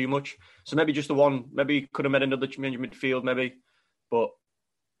do it too much. So maybe just the one, maybe could have made another change in midfield, maybe. But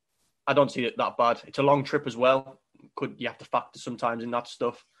I don't see it that bad. It's a long trip as well. You have to factor sometimes in that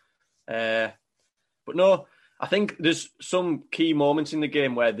stuff. But no, I think there's some key moments in the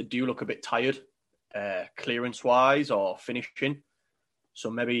game where they do look a bit tired, clearance-wise or finishing. So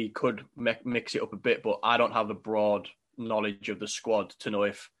maybe he could mix it up a bit, but I don't have the broad knowledge of the squad to know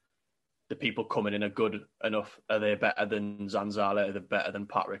if the people coming in are good enough. Are they better than Zanzala? Are they better than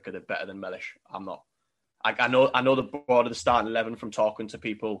Patrick? Are they better than Mellish? I'm not. I know the board of the starting 11 from talking to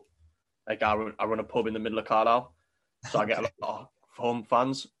people. Like I run a pub in the middle of Carlisle, so I get a lot of home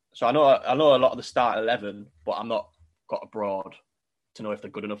fans. So I know a lot of the starting 11, but I'm not got a broad to know if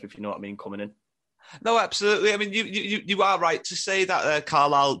they're good enough. If you know what I mean, coming in. No, absolutely. I mean, you are right to say that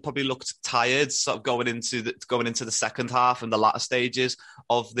Carlisle probably looked tired, sort of going into the second half and the latter stages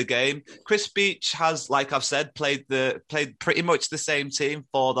of the game. Chris Beech has, like I've said, played pretty much the same team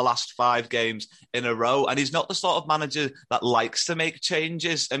for the last 5 games in a row, and he's not the sort of manager that likes to make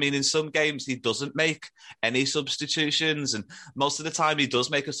changes. I mean, in some games he doesn't make any substitutions, and most of the time he does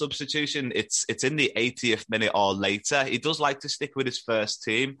make a substitution, it's in the 80th minute or later. He does like to stick with his first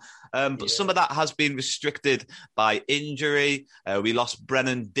team, but some of that has been restricted by injury. We lost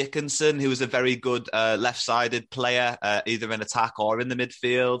Brennan Dickinson, who was a very good left-sided player, either in attack or in the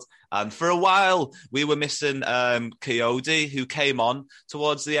midfield. And for a while, we were missing Coyote, who came on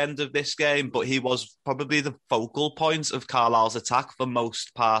towards the end of this game, but he was probably the focal point of Carlisle's attack for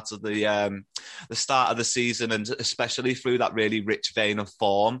most parts of the start of the season, and especially through that really rich vein of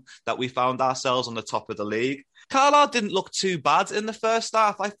form that we found ourselves on the top of the league. Carlisle didn't look too bad in the first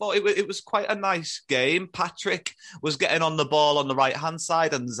half. I thought it was quite a nice game. Patrick was getting on the ball on the right-hand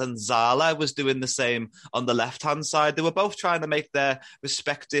side, and Zanzala was doing the same on the left-hand side. They were both trying to make their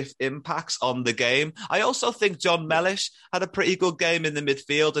respective impacts on the game. I also think John Mellish had a pretty good game in the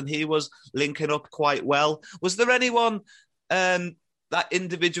midfield, and he was linking up quite well. Was there anyone that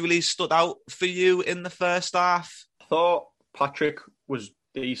individually stood out for you in the first half? I thought Patrick was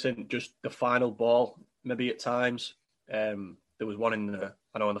decent, just the final ball, maybe at times. There was one in the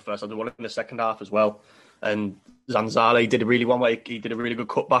first half, there was one in the second half as well. And Zanzala did a really good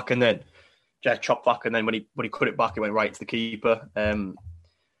cutback, and then just chopped back, and then when he cut it back, it went right to the keeper.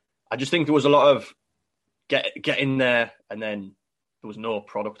 I just think there was a lot of get in there, and then there was no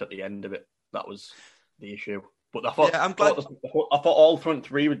product at the end of it. That was the issue. But I thought I thought all front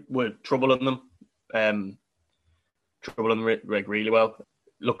three were troubling them. Really well.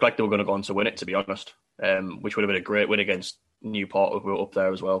 Looked like they were going to go on to win it, to be honest. Which would have been a great win against Newport, if we were up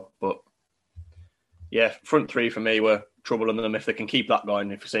there as well. But yeah, front three for me were troubling them. If they can keep that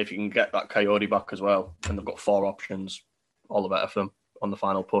going, if you can get that Coyote back as well, and they've got 4 options, all the better for them on the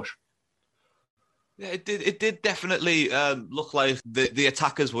final push. Yeah, it did definitely look like the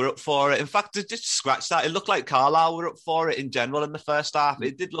attackers were up for it. In fact, just scratch that. It looked like Carlisle were up for it in general in the first half.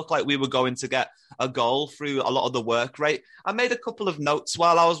 It did look like we were going to get a goal through a lot of the work rate. I made a couple of notes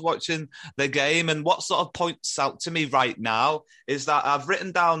while I was watching the game, and what sort of points out to me right now is that I've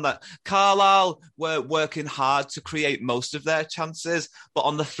written down that Carlisle were working hard to create most of their chances, but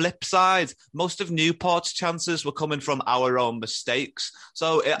on the flip side, most of Newport's chances were coming from our own mistakes.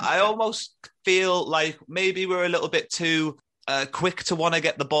 So I almost feel like maybe we're a little bit too quick to want to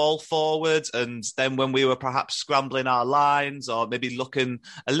get the ball forward, and then when we were perhaps scrambling our lines or maybe looking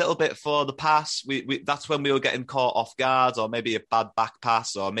a little bit for the pass, that's when we were getting caught off guard, or maybe a bad back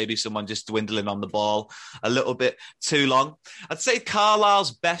pass, or maybe someone just dwindling on the ball a little bit too long. I'd say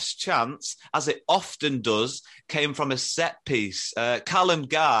Carlisle's best chance, as it often does, came from a set piece. Callum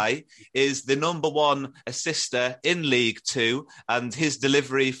Guy is the number 1 assister in League 2, and his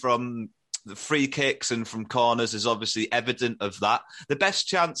delivery from the free kicks and from corners is obviously evident of that. The best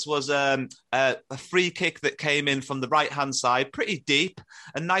chance was a free kick that came in from the right-hand side, pretty deep,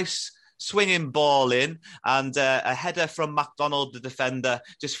 a nice swinging ball in, and a header from MacDonald, the defender,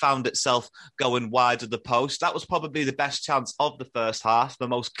 just found itself going wide of the post. That was probably the best chance of the first half, the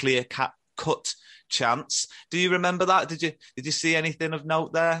most clear-cut chance. Do you remember that? Did you see anything of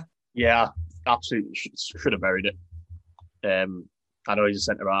note there? Yeah, absolutely should have buried it. I know he's a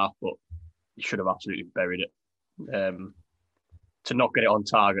centre-half, but he should have absolutely buried it. To not get it on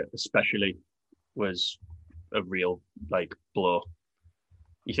target, especially, was a real blow.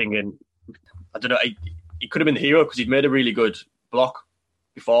 You're thinking, I don't know, he could have been the hero because he'd made a really good block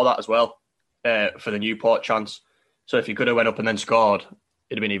before that as well for the Newport chance. So if he could have went up and then scored,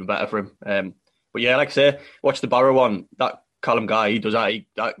 it'd have been even better for him. But yeah, like I say, watch the Barrow one. That Callum Guy, he does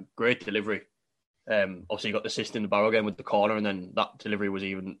that great delivery. Obviously, he got the assist in the Barrow game with the corner, and then that delivery was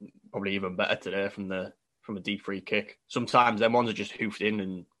probably even better today from a deep free kick. Sometimes them ones are just hoofed in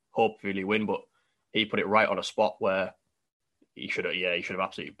and hopefully win, but he put it right on a spot where he should have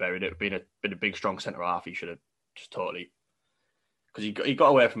absolutely buried it. Being a big, strong centre half, he should have just totally, because he got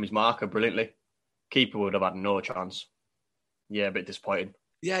away from his marker brilliantly. Keeper would have had no chance. Yeah, a bit disappointing.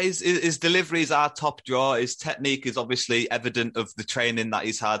 Yeah, his deliveries are top draw. His technique is obviously evident of the training that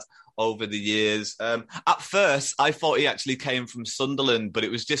he's had over the years. At first, I thought he actually came from Sunderland, but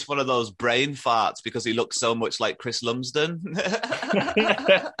it was just one of those brain farts because he looked so much like Chris Lumsden.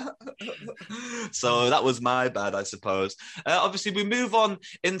 So that was my bad, I suppose. Obviously, we move on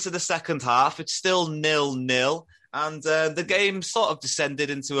into the second half. It's still 0-0. And the game sort of descended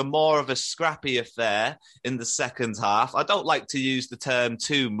into a more of a scrappy affair in the second half. I don't like to use the term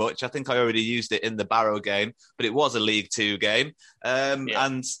too much. I think I already used it in the Barrow game, but it was a League Two game. And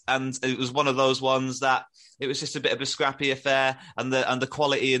it was one of those ones that it was just a bit of a scrappy affair, and the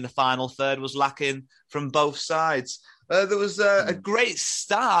quality in the final third was lacking from both sides. There was a great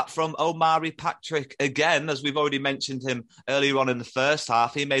start from Omari Patrick again, as we've already mentioned him earlier on in the first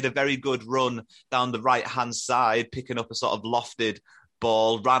half. He made a very good run down the right-hand side, picking up a sort of lofted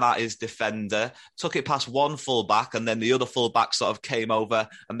ball, ran at his defender, took it past one fullback, and then the other fullback sort of came over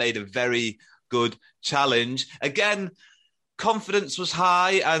and made a very good challenge. Again, confidence was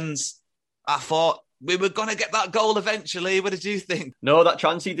high, and I thought we were going to get that goal eventually. What did you think? No, that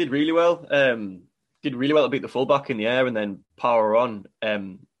chance he did really well. Did really well to beat the fullback in the air and then power on.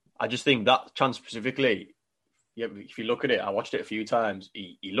 I just think that chance specifically, if you look at it, I watched it a few times,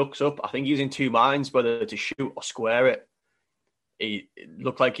 he looks up. I think he's in two minds whether to shoot or square it. It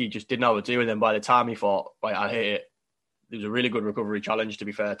looked like he just didn't know what to do. And then by the time he thought, right, I hit it, it was a really good recovery challenge, to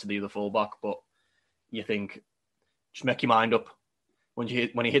be fair, to the other fullback. But you think, just make your mind up. When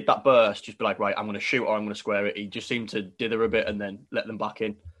he hit that burst, just be like, right, I'm going to shoot or I'm going to square it. He just seemed to dither a bit and then let them back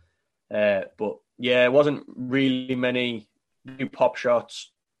in. But yeah, it wasn't really many new pop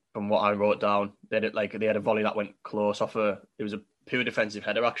shots from what I wrote down. They had a volley that went close off it was a pure defensive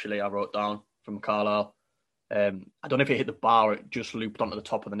header, actually, I wrote down from Carlisle. I don't know if it hit the bar or it just looped onto the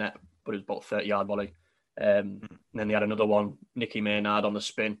top of the net, but it was about a 30-yard volley. And then they had another one, Nicky Maynard on the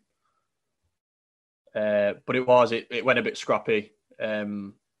spin. But it went a bit scrappy.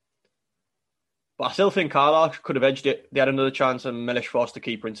 But I still think Carlisle could have edged it. They had another chance and Mellish forced the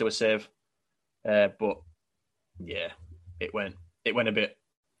keeper into a save. But yeah, it went a bit.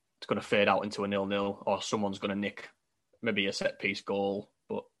 It's going to fade out into a 0-0, or someone's going to nick maybe a set piece goal,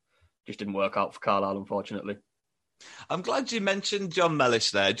 but just didn't work out for Carlisle, unfortunately. I'm glad you mentioned John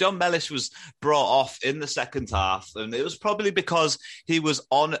Mellish there. John Mellish was brought off in the second half, and it was probably because he was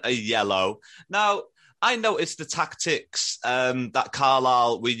on a yellow. Now, I noticed the tactics that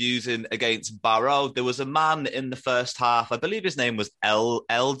Carlisle were using against Barrow. There was a man in the first half, I believe his name was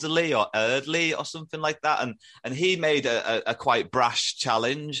Elderly or Erdley or something like that, and he made a quite brash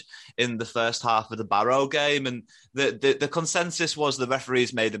challenge in the first half of the Barrow game, and the consensus was the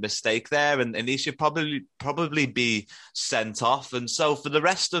referees made a mistake there, and he should probably be sent off. And so for the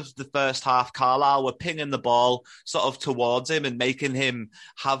rest of the first half, Carlisle were pinging the ball sort of towards him and making him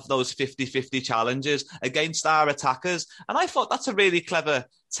have those 50-50 challenges against our attackers. And I thought that's a really clever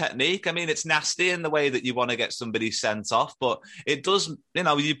technique. I mean, it's nasty in the way that you want to get somebody sent off, but it does,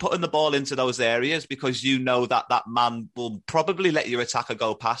 you're putting the ball into those areas because you know that man will probably let your attacker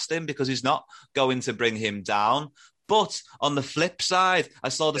go past him because he's not going to bring him down. But on the flip side, I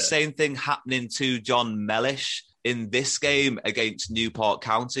saw the same thing happening to John Mellish in this game against Newport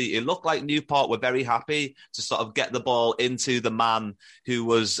County. It looked like Newport were very happy to sort of get the ball into the man who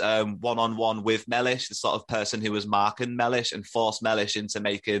was one-on-one with Mellish, the sort of person who was marking Mellish, and force Mellish into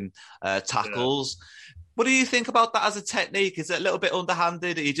making tackles. What do you think about that as a technique? Is it a little bit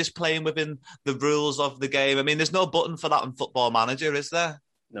underhanded? Are you just playing within the rules of the game? I mean, there's no button for that in Football Manager, is there?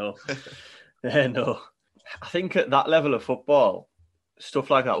 No. No. I think at that level of football,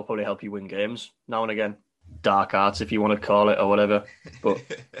 stuff like that will probably help you win games now and again. Dark arts, if you want to call it, or whatever. But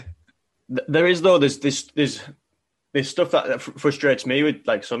there's stuff that frustrates me with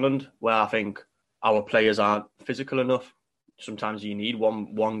like Sunderland, where I think our players aren't physical enough. Sometimes you need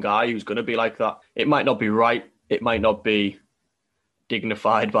one guy who's going to be like that. It might not be right, it might not be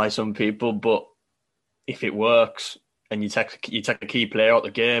dignified by some people, but if it works and you take a key player out of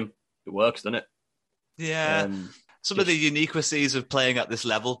the game, it works, doesn't it? Yeah. Some of the uniquenesses of playing at this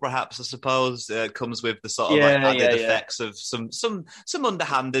level, perhaps, I suppose, comes with the sort of added effects of some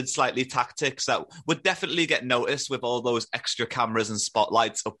underhanded, slightly tactics that would definitely get noticed with all those extra cameras and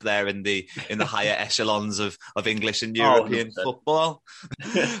spotlights up there in the higher echelons of English and European football.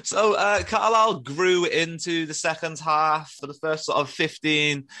 So Carlisle grew into the second half. For the first sort of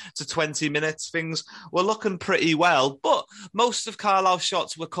 15 to 20 minutes, things were looking pretty well, but most of Carlisle's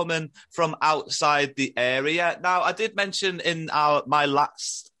shots were coming from outside the area. Now, I did mention in my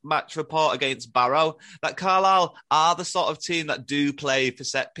last match report against Barrow that Carlisle are the sort of team that do play for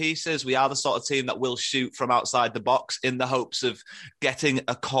set pieces. We are the sort of team that will shoot from outside the box in the hopes of getting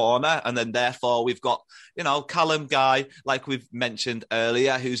a corner. And then therefore we've got, Callum Guy, like we've mentioned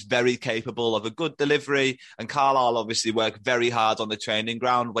earlier, who's very capable of a good delivery. And Carlisle obviously work very hard on the training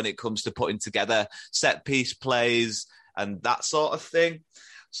ground when it comes to putting together set piece plays and that sort of thing.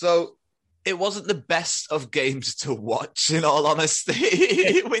 So it wasn't the best of games to watch, in all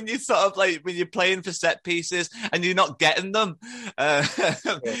honesty. when you sort of like when you're playing for set pieces and you're not getting them,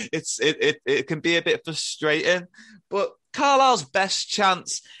 it can be a bit frustrating. But Carlisle's best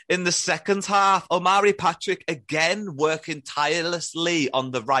chance in the second half, Omari Patrick again working tirelessly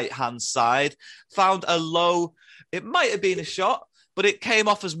on the right-hand side, found a low, it might have been a shot, but it came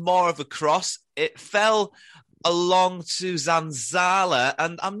off as more of a cross. It fell along to Zanzala,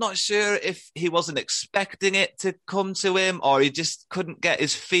 and I'm not sure if he wasn't expecting it to come to him or he just couldn't get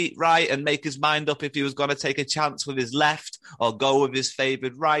his feet right and make his mind up if he was going to take a chance with his left or go with his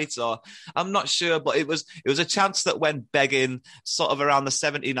favoured right, or I'm not sure, but it was a chance that went begging sort of around the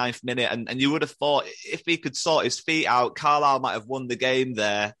 79th minute, and you would have thought if he could sort his feet out, Carlisle might have won the game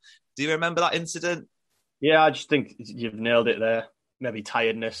there. Do you remember that incident? Yeah, I just think you've nailed it there. Maybe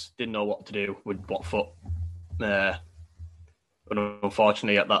tiredness, didn't know what to do with what foot. But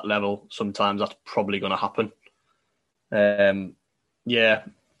unfortunately, at that level, sometimes that's probably going to happen. Yeah,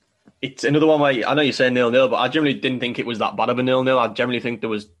 it's another one where I know you're saying 0-0, but I generally didn't think it was that bad of a 0-0. I generally think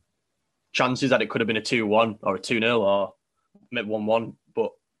there was chances that it could have been a 2-1 or a 2-0 or maybe 1-1.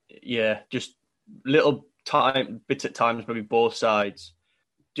 But yeah, just little bits at times, maybe both sides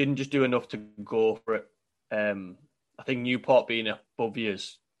didn't just do enough to go for it. I think Newport being above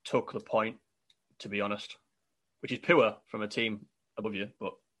years took the point, to be honest, which is poor from a team above you,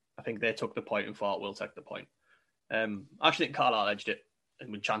 but I think they took the point and thought, we'll take the point. I actually think Carlisle edged it,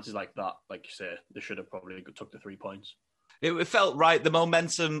 and with chances like that, like you say, they should have probably took the 3 points. It felt right. The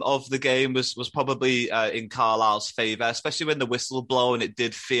momentum of the game was probably in Carlisle's favour, especially when the whistle blew, and it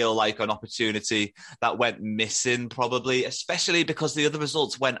did feel like an opportunity that went missing probably, especially because the other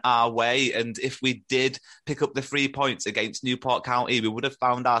results went our way. And if we did pick up the 3 points against Newport County, we would have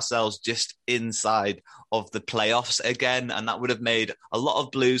found ourselves just inside of the playoffs again. And that would have made a lot of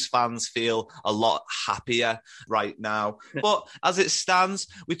Blues fans feel a lot happier right now. But as it stands,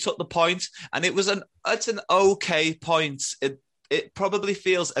 we took the point, and it's an okay point. It probably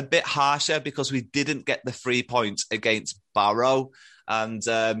feels a bit harsher because we didn't get the 3 points against Barrow, and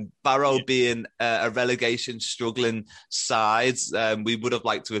Barrow being a relegation struggling side, we would have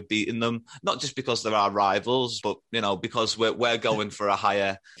liked to have beaten them, not just because they're our rivals, but because we're going for a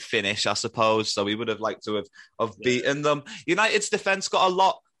higher finish, I suppose. So we would have liked to have beaten them. United's defence got a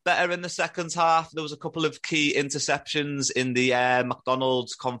lot better in the second half. There was a couple of key interceptions in the air.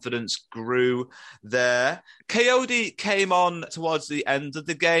 McDonald's confidence grew there. Coyote came on towards the end of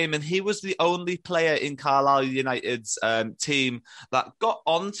the game, and he was the only player in Carlisle United's team that got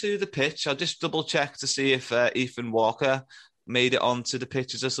onto the pitch. I'll just double check to see if Ethan Walker made it onto the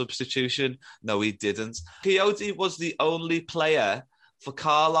pitch as a substitution. No, he didn't. Coyote was the only player for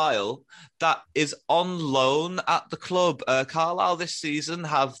Carlisle that is on loan at the club. Carlisle this season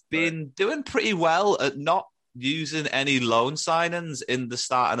have been doing pretty well at not using any loan signings in the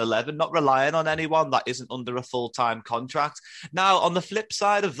starting 11, not relying on anyone that isn't under a full-time contract. Now, on the flip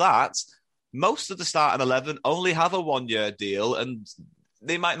side of that, most of the starting 11 only have a one-year deal, and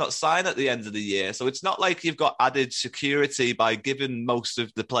they might not sign at the end of the year. So it's not like you've got added security by giving most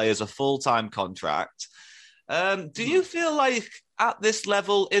of the players a full-time contract. Do you feel like at this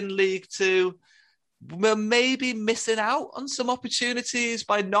level in League Two, we're maybe missing out on some opportunities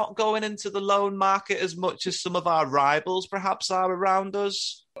by not going into the loan market as much as some of our rivals perhaps are around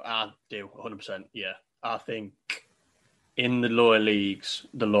us? I do, 100%, yeah. I think in the lower leagues,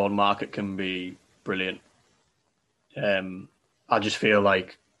 the loan market can be brilliant. I just feel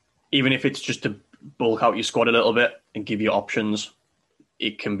like even if it's just to bulk out your squad a little bit and give you options,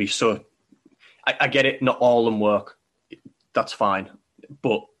 it can be so... I get it, not all of them work. That's fine.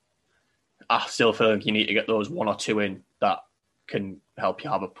 But I still feel like you need to get those one or two in that can help you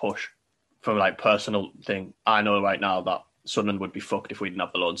have a push. From like personal thing, I know right now that Sunderland would be fucked if we didn't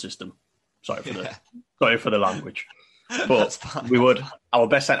have the loan system. Sorry for the language. But we would. Our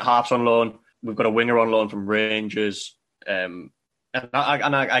best centre half's on loan. We've got a winger on loan from Rangers. And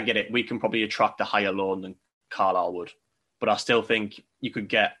I get it. We can probably attract a higher loan than Carlisle would. But I still think you could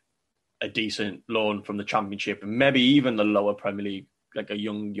get a decent loan from the Championship and maybe even the lower Premier League, like a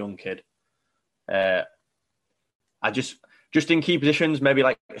young kid. I just in key positions, maybe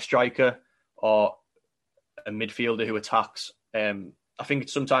like a striker or a midfielder who attacks. I think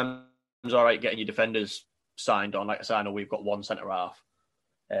it's sometimes all right getting your defenders signed on. Like I said, I know we've got one centre half.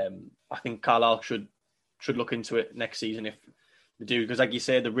 I think Carlisle should look into it next season if they do, because like you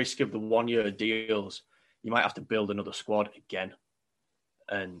say, the risk of the 1 year deals, you might have to build another squad again,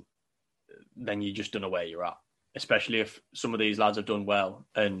 and then you just don't know where you're at. Especially if some of these lads have done well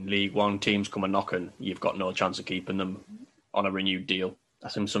and League One teams come and knocking, you've got no chance of keeping them on a renewed deal. I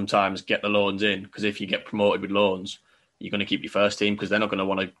think sometimes get the loans in, because if you get promoted with loans, you're going to keep your first team because they're not going to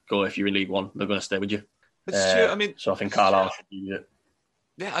want to go if you're in League One. They're going to stay with you. It's true. I mean, so I think Carlisle should use it.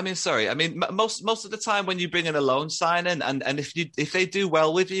 Yeah, I mean, sorry. I mean, most of the time when you bring in a loan signing, and if they do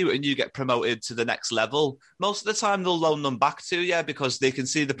well with you and you get promoted to the next level, most of the time they'll loan them back to you because they can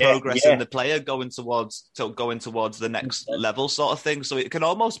see the progress in the player going towards the next level, sort of thing. So it can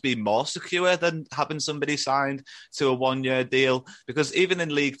almost be more secure than having somebody signed to a 1-year deal. Because even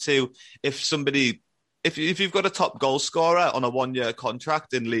in League Two, if you've got a top goal scorer on a 1-year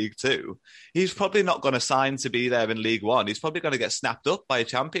contract in League Two, he's probably not going to sign to be there in League One. He's probably going to get snapped up by a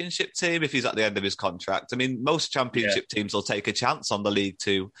championship team if he's at the end of his contract. I mean, most championship teams will take a chance on the League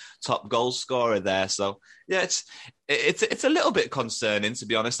Two top goal scorer there. So, yeah, it's a little bit concerning, to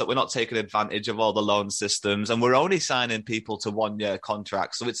be honest, that we're not taking advantage of all the loan systems and we're only signing people to 1-year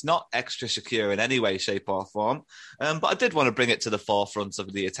contracts. So it's not extra secure in any way, shape or form. But I did want to bring it to the forefront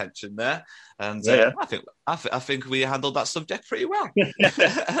of the attention there. And I think we handled that subject pretty well.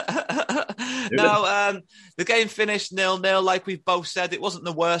 Now, the game finished 0-0. Like we've both said, it wasn't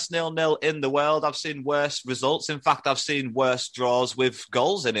the worst 0-0 in the world. I've seen worse results. In fact, I've seen worse draws with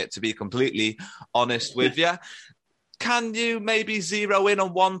goals in it, to be completely honest with you. Can you maybe zero in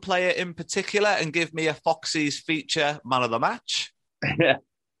on one player in particular and give me a Foxy's feature man of the match?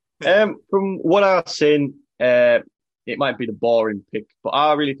 From what I've seen, it might be the boring pick, but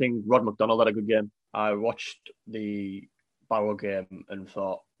I really think Rod McDonald had a good game. I watched the Barrow game and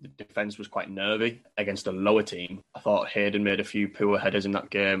thought the defence was quite nervy against a lower team. I thought Hayden made a few poor headers in that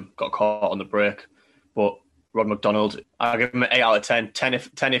game, got caught on the break. But Rod McDonald, I'll give him an 8 out of 10.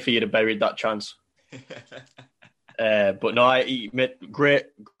 10 if he had buried that chance. But no, he made great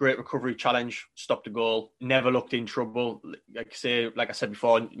recovery challenge, stopped the goal, never looked in trouble. Like I said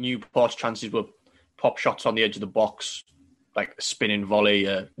before, Newport's chances were pop shots on the edge of the box, like a spinning volley.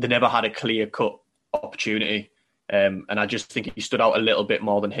 They never had a clear-cut opportunity. And I just think he stood out a little bit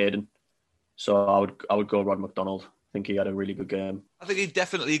more than Hayden. So I would go Rod McDonald. I think he had a really good game. I think he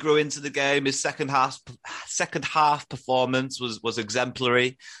definitely grew into the game. His second half performance was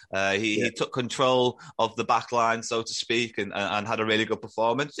exemplary. He took control of the back line, so to speak, and had a really good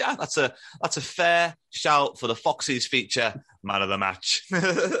performance. Yeah, that's a fair shout for the Foxy's feature man of the match. I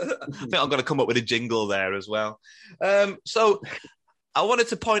think I'm going to come up with a jingle there as well. So I wanted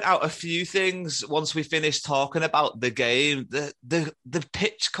to point out a few things once we finish talking about the game. The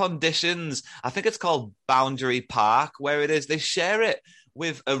pitch conditions, I think it's called Boundary Park, where it is. They share it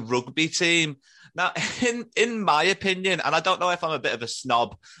with a rugby team. Now, in my opinion, and I don't know if I'm a bit of a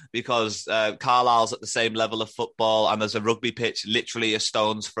snob because Carlisle's at the same level of football and there's a rugby pitch literally a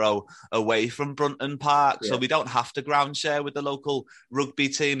stone's throw away from Brunton Park, so we don't have to ground share with the local rugby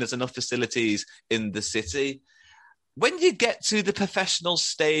team. There's enough facilities in the city. When you get to the professional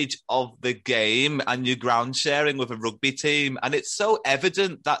stage of the game and you're ground sharing with a rugby team, and it's so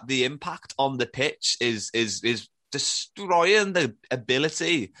evident that the impact on the pitch is destroying the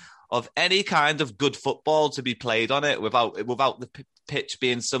ability of any kind of good football to be played on it without the pitch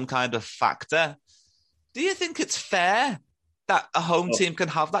being some kind of factor. Do you think it's fair that a home team can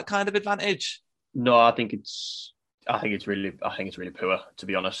have that kind of advantage? No, I think it's really poor, to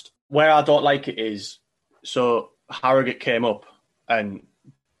be honest. Where I don't like it is, so Harrogate came up and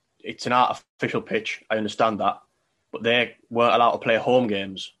it's an artificial pitch. I understand that. But they weren't allowed to play home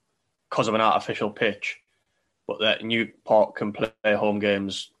games because of an artificial pitch. But that Newport can play home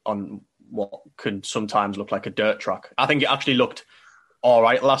games on what could sometimes look like a dirt track. I think it actually looked all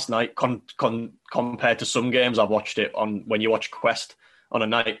right last night compared to some games I've watched it on. When you watch Quest on a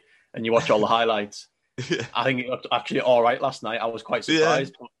night and you watch all the highlights, I think it looked actually all right last night. I was quite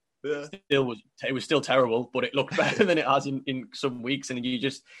surprised. Yeah. It was still terrible, but it looked better than it has in some weeks. And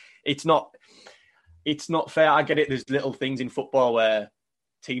it's not fair. I get it. There's little things in football where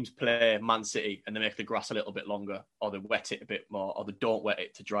teams play Man City and they make the grass a little bit longer, or they wet it a bit more, or they don't wet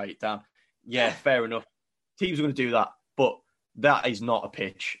it to dry it down. Yeah, fair enough. Teams are going to do that, but that is not a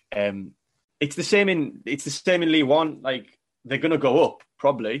pitch. It's the same in League One. Like, they're going to go up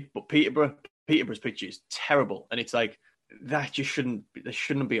probably, but Peterborough's pitch is terrible, and it's like, that just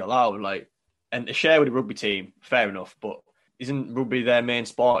shouldn't be allowed. Like, and to share with a rugby team, fair enough, but isn't rugby their main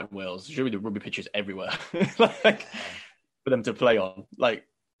sport in Wales? Surely the rugby pitches everywhere, like, for them to play on. Like,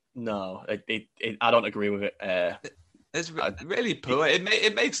 no, I don't agree with it. It's really poor. It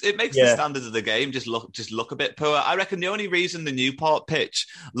makes the standards of the game just look a bit poor. I reckon the only reason the Newport pitch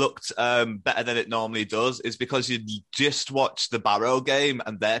looked better than it normally does is because you just watched the Barrow game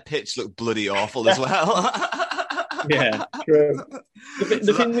and their pitch looked bloody awful as well. Yeah, true.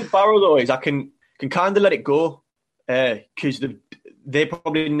 The thing with Barrow though is I can kind of let it go because they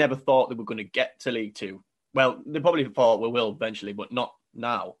probably never thought they were going to get to League Two. Well, they probably thought we will eventually, but not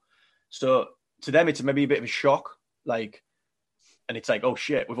now. So to them, it's maybe a bit of a shock. Like, and it's like, oh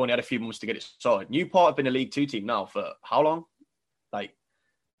shit, we've only had a few months to get it sorted. Newport have been a League Two team now for how long? Like,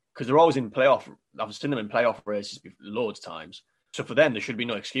 because they're always in playoff. I've seen them in playoff races loads of times. So for them, there should be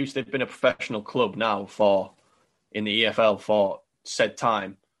no excuse. They've been a professional club now in the EFL for said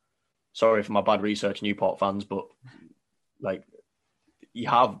time. Sorry for my bad research, Newport fans, but like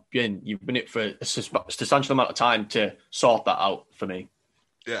you've been it for a substantial amount of time to sort that out for me.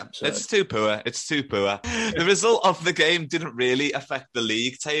 Yeah, so it's too poor. It's too poor. The result of the game didn't really affect the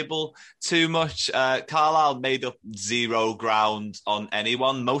league table too much. Carlisle made up 0 ground on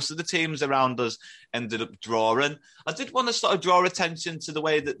anyone. Most of the teams around us ended up drawing. I did want to sort of draw attention to the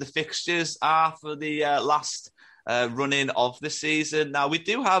way that the fixtures are for the last running of the season. Now, we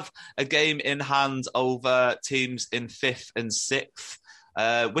do have a game in hand over teams in 5th and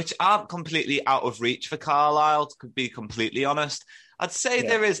 6th, which aren't completely out of reach for Carlisle, to be completely honest. I'd say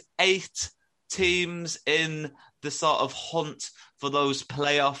there is 8 teams in the sort of hunt for those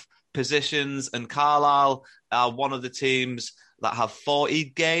playoff positions, and Carlisle are one of the teams that have 40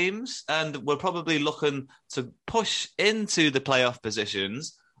 games, and we're probably looking to push into the playoff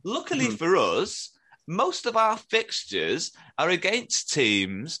positions. Luckily for us, most of our fixtures are against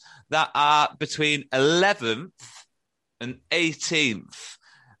teams that are between 11th and 18th,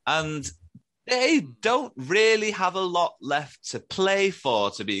 and they don't really have a lot left to play for,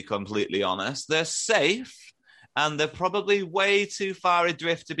 to be completely honest. They're safe, and they're probably way too far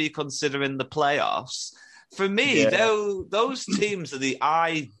adrift to be considering the playoffs. For me, though, those teams are the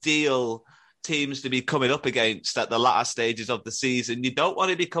ideal teams to be coming up against at the latter stages of the season. You don't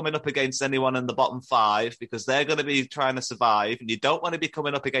want to be coming up against anyone in the bottom 5 because they're going to be trying to survive, and you don't want to be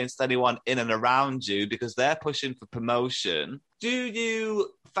coming up against anyone in and around you because they're pushing for promotion. Do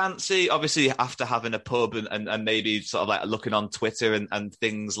you fancy, obviously after having a pub and maybe sort of like looking on Twitter and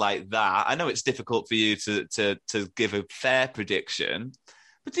things like that, I know it's difficult for you to give a fair prediction,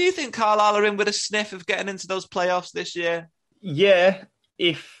 but do you think Carlisle are in with a sniff of getting into those playoffs this year? Yeah,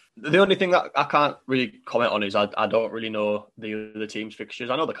 the only thing that I can't really comment on is I don't really know the other team's fixtures.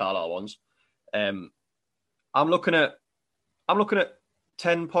 I know the Carlisle ones. I'm looking at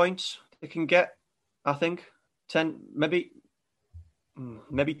 10 points they can get. I think 10, maybe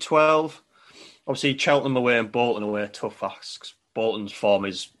 12. Obviously, Cheltenham away and Bolton away are tough asks. Bolton's form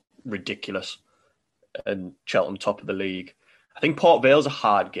is ridiculous, and Cheltenham top of the league. I think Port Vale's a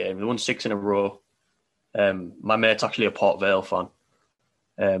hard game. They won 6 in a row. My mate's actually a Port Vale fan.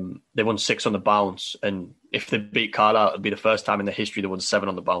 They won 6 on the bounce, and if they beat Carlisle, it'd be the first time in their history they won 7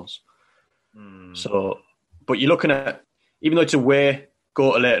 on the bounce. So, but you're looking at, even though it's away,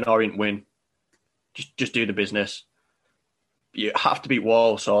 go to Leyton Orient, win. Just do the business. You have to beat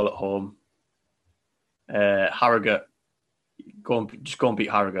Walsall at home. Harrogate, go and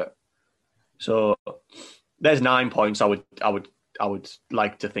beat Harrogate. So there's 9 points I would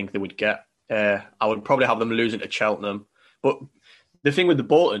like to think they would get. I would probably have them losing to Cheltenham, but the thing with the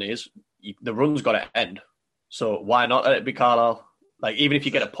Bolton is the run's got to end. So why not let it be Carlisle? Like, even if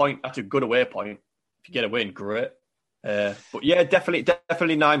you get a point, that's a good away point. If you get a win, great. But yeah,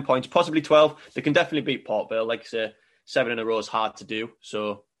 definitely 9 points, possibly 12. They can definitely beat Port Vale. Like I say, 7 in a row is hard to do.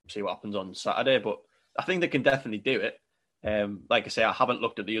 So see what happens on Saturday. But I think they can definitely do it. Like I say, I haven't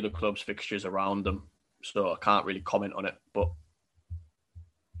looked at the other clubs' fixtures around them, so I can't really comment on it. But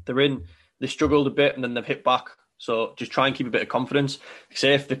they struggled a bit and then they've hit back. So just try and keep a bit of confidence.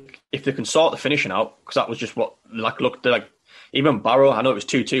 Say if they can sort the finishing out, because that was just what looked like. Even Barrow, I know it was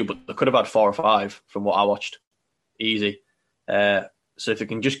 2-2, but they could have had 4 or 5 from what I watched. Easy. So if they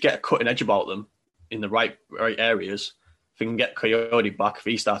can just get a cutting edge about them in the right areas, if they can get Coyote back, if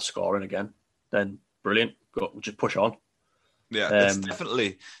he starts scoring again, then brilliant. Just push on. Yeah, it's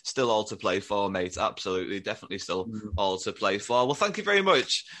definitely still all to play for, mate. Absolutely, definitely still all to play for. Well, thank you very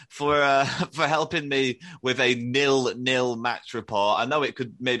much for helping me with a 0-0 match report. I know it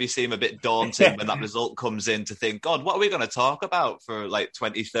could maybe seem a bit daunting when that result comes in to think, God, what are we going to talk about for like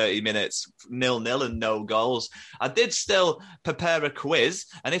 20, 30 minutes? 0-0 and no goals. I did still prepare a quiz,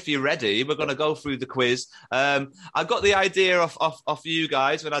 and if you're ready, we're going to go through the quiz. I got the idea of you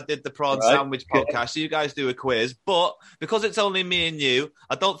guys when I did the Prawn Sandwich podcast. So you guys do a quiz, but because it's only me and you,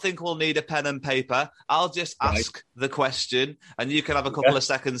 I don't think we'll need a pen and paper. I'll just ask the question and you can have a couple of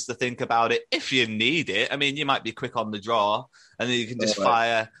seconds to think about it if you need it. I mean, you might be quick on the draw and then you can just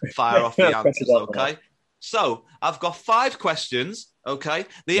fire off the answers, okay? So I've got 5 questions, okay?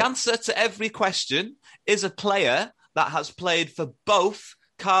 The answer to every question is a player that has played for both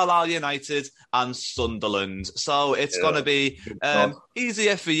Carlisle United and Sunderland. So it's going to be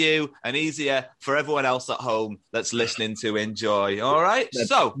easier for you and easier for everyone else at home that's listening to enjoy. All right?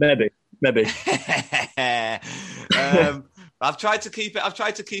 Maybe. I've tried to keep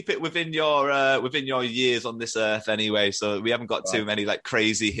it within your years on this earth anyway, so we haven't got too many like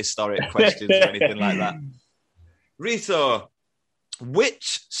crazy historic questions or anything like that. Rito,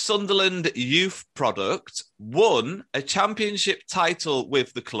 which Sunderland youth product won a championship title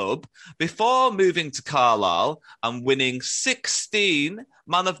with the club before moving to Carlisle and winning 16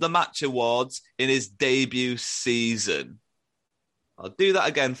 Man of the Match awards in his debut season? I'll do that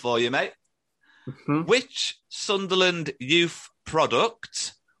again for you, mate. Mm-hmm. Which Sunderland youth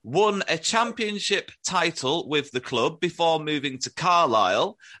product won a championship title with the club before moving to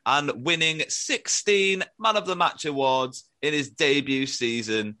Carlisle and winning 16 Man of the Match awards in his debut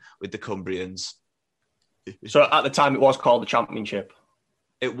season with the Cumbrians? So at the time, it was called the Championship.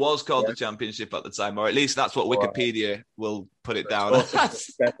 It was called the Championship at the time, or at least that's what Wikipedia will put it down.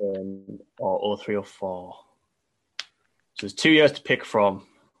 07 or 03 or 04. So there's 2 years to pick from.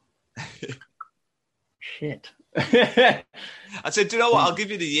 Shit. I said, do you know what? I'll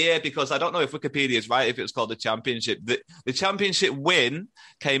give you the year because I don't know if Wikipedia is right if it was called the Championship. The Championship win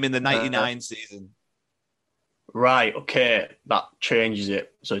came in the 99 season. Right, okay. That changes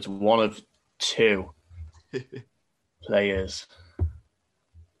it. So it's one of two players.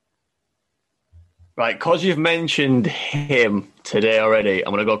 Right, because you've mentioned him today already,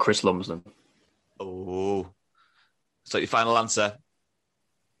 I'm going to go Chris Lumsden. Oh. So your final answer?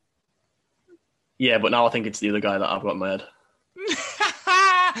 Yeah, but now I think it's the other guy that I've got in my head.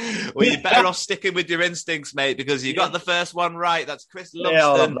 Well, you're better off sticking with your instincts, mate, because you got the first one right. That's Chris Lumsden. Yeah,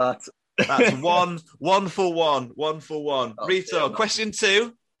 I love that. That's one for one. Oh, Rito, question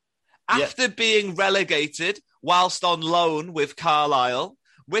 2. After being relegated whilst on loan with Carlisle,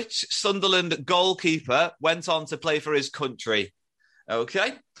 which Sunderland goalkeeper went on to play for his country?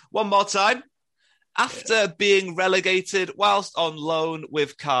 Okay, one more time. After being relegated whilst on loan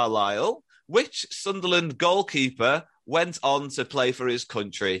with Carlisle, which Sunderland goalkeeper went on to play for his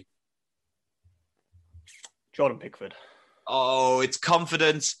country? Jordan Pickford. Oh, it's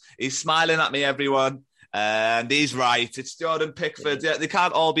confidence. He's smiling at me, everyone. And he's right. It's Jordan Pickford. Yeah, they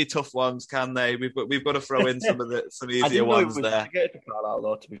can't all be tough ones, can they? We've got to throw in some easier ones there. Get to Carlisle,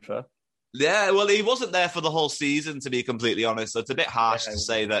 though, to be fair. Yeah, well, he wasn't there for the whole season, to be completely honest. So it's a bit harsh to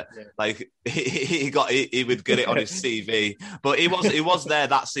say that, like, he would get it on his CV. But he was there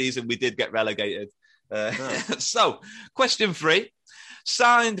that season. We did get relegated. So, question 3.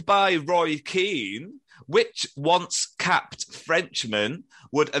 Signed by Roy Keane, which once capped Frenchman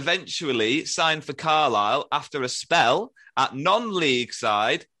would eventually sign for Carlisle after a spell at non-league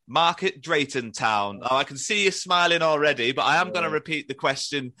side Market Drayton Town? Oh, I can see you smiling already, but I am going to repeat the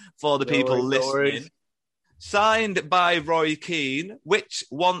question for the people listening. Signed by Roy Keane, which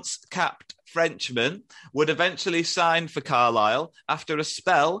once capped Frenchman would eventually sign for Carlisle after a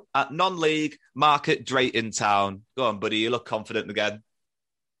spell at non-league Market Drayton Town? Go on, buddy. You look confident again.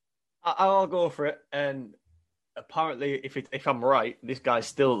 I'll go for it. And apparently, if I'm right, this guy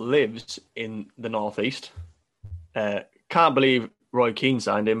still lives in the northeast. Can't believe Roy Keane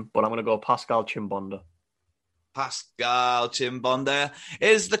signed him, but I'm going to go Pascal Chimbonda. Pascal Chimbonda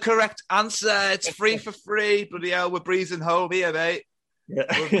is the correct answer. It's 3 for 3. Bloody hell, we're breezing home here, mate. Yeah.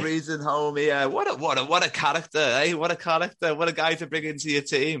 We're breezing home here. What a character, eh? What a character. What a guy to bring into your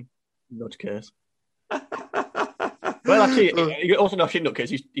team. Nut case. Well, actually, you also know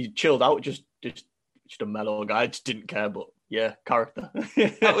nutcase. He chilled out, just a mellow guy. Just didn't care, but yeah, character.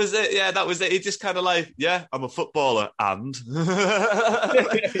 That was it. Yeah, that was it. He just kind of like, yeah, I'm a footballer, and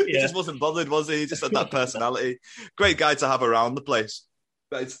he just wasn't bothered, was he? He just had that personality. Great guy to have around the place.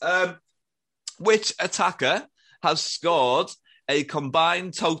 Right. Which attacker has scored a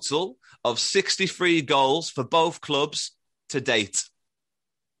combined total of 63 goals for both clubs to date?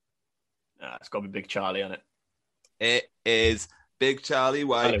 It's got to be Big Charlie, isn't it? It is Big Charlie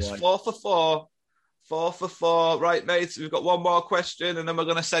White. 4 for 4. 4 for 4. Right, mates, we've got one more question and then we're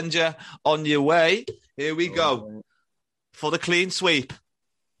going to send you on your way. Here we go. For the clean sweep.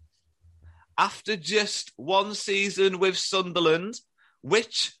 After just one season with Sunderland,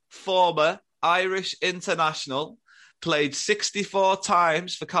 which former Irish international played 64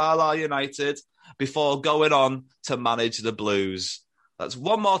 times for Carlisle United before going on to manage the Blues? That's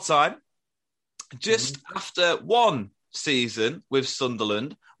one more time. Just after one season with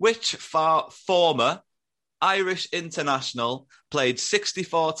Sunderland, which former Irish international played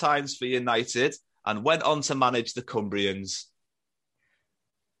 64 times for United and went on to manage the Cumbrians?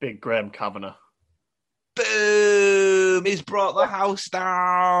 Big Graham Kavanagh. Boo! boom, he's brought the house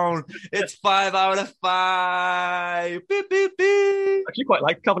down. It's 5 out of 5. Beep, beep, beep. I actually quite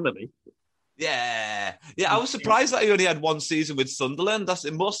like Coventry. Yeah. I was surprised that he only had one season with Sunderland.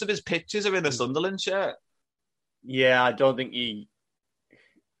 Most of his pictures are in a Sunderland shirt. Yeah, I don't think he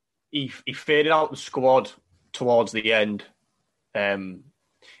faded out the squad towards the end.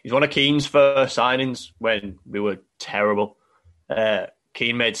 He's one of Keane's first signings when we were terrible.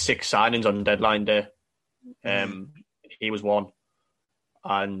 Keane made 6 signings on deadline day. He was one.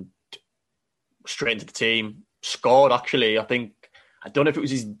 And straight into the team. Scored, actually, I don't know if it was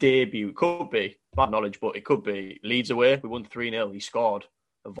his debut. It could be. Bad knowledge, but it could be. Leeds away. We won 3-0. He scored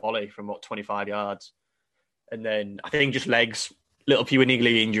a volley from about 25 yards. And then I think just legs, little few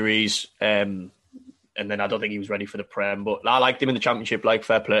niggly injuries. And then I don't think he was ready for the Prem. But I liked him in the Championship.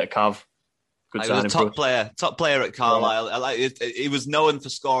 Fair play to Cav. Good signing. He was top player at Carlisle. Yeah. He was known for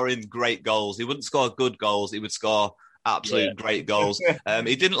scoring great goals. He wouldn't score good goals. He would score absolute great goals.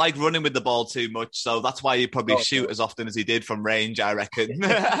 He didn't like running with the ball too much, so that's why he probably shoot as often as he did from range, I reckon.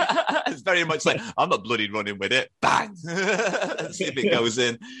 It's very much like, I'm not bloody running with it. Bang! Let's see if it goes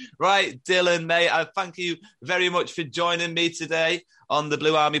in. Right, Dylan, mate, I thank you very much for joining me today on the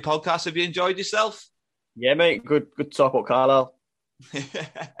Blue Army podcast. Have you enjoyed yourself? Yeah, mate. Good to talk about Carlisle.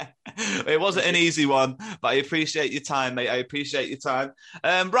 It wasn't an easy one, but I appreciate your time, mate. I appreciate your time.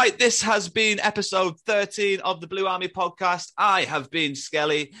 Right, this has been episode 13 of the Blue Army podcast. I have been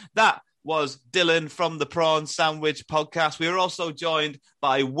Skelly. That was Dylan from the Prawn Sandwich podcast. We are also joined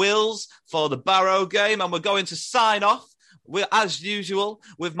by Wills for the Barrow game, and we're going to sign off, as usual,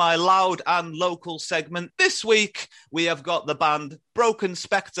 with my loud and local segment. This week, we have got the band Broken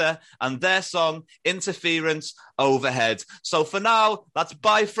Spectre and their song Interference Overhead. So for now, that's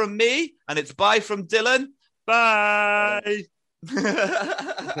bye from me, and it's bye from Dylan. Bye!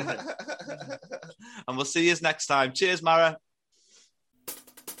 And we'll see you next time. Cheers, Mara.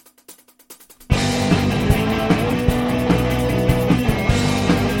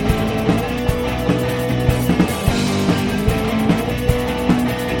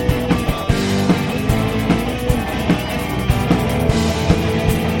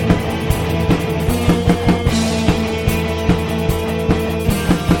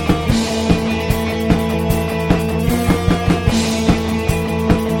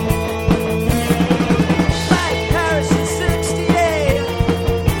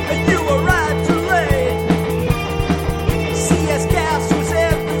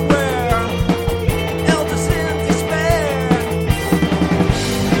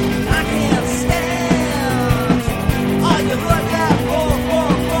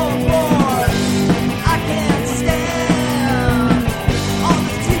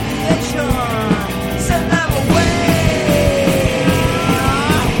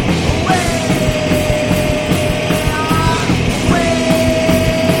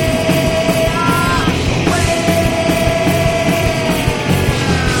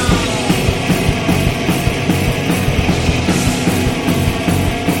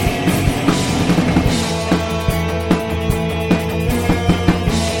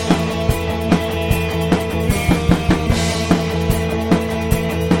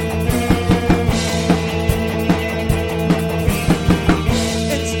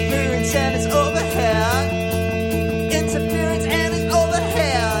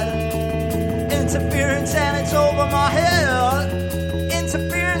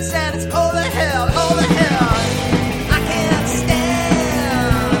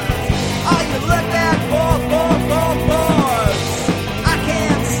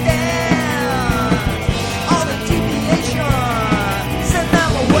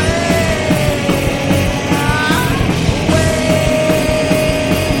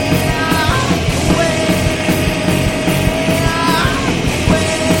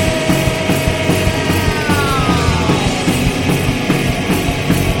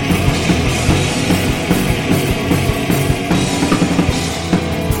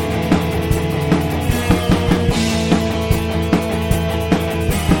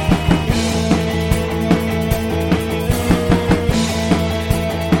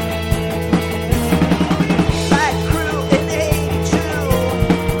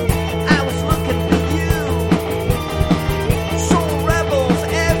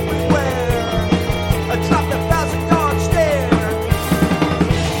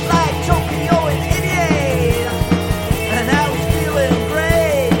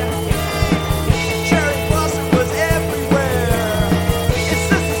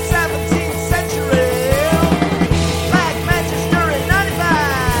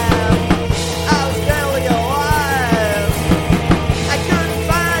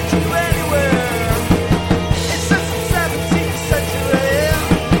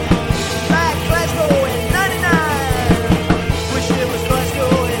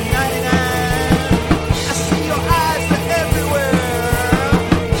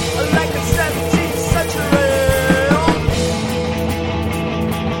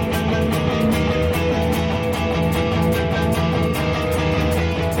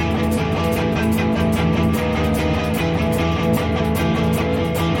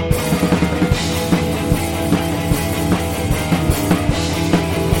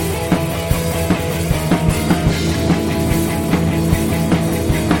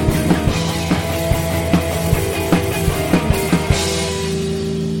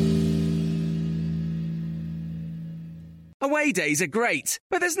 Away days are great,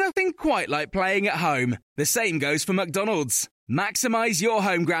 but there's nothing quite like playing at home. The same goes for McDonald's. Maximise your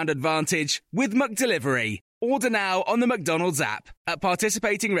home ground advantage with McDelivery. Order now on the McDonald's app. At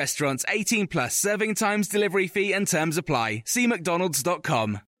participating restaurants, 18 plus serving times, delivery fee and terms apply. See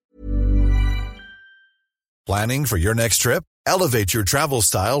mcdonalds.com. Planning for your next trip? Elevate your travel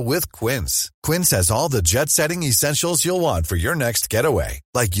style with Quince. Quince has all the jet-setting essentials you'll want for your next getaway,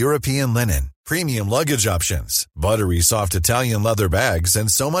 like European linen, premium luggage options, buttery soft Italian leather bags,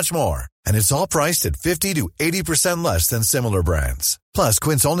 and so much more. And it's all priced at 50 to 80% less than similar brands. Plus,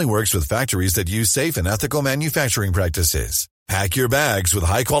 Quince only works with factories that use safe and ethical manufacturing practices. Pack your bags with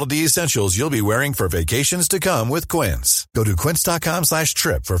high-quality essentials you'll be wearing for vacations to come with Quince. Go to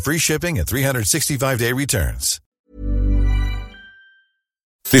quince.com/trip for free shipping and 365-day returns.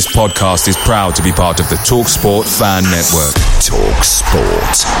 This podcast is proud to be part of the TalkSport Fan Network.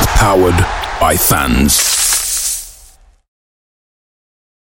 TalkSport. Powered by fans.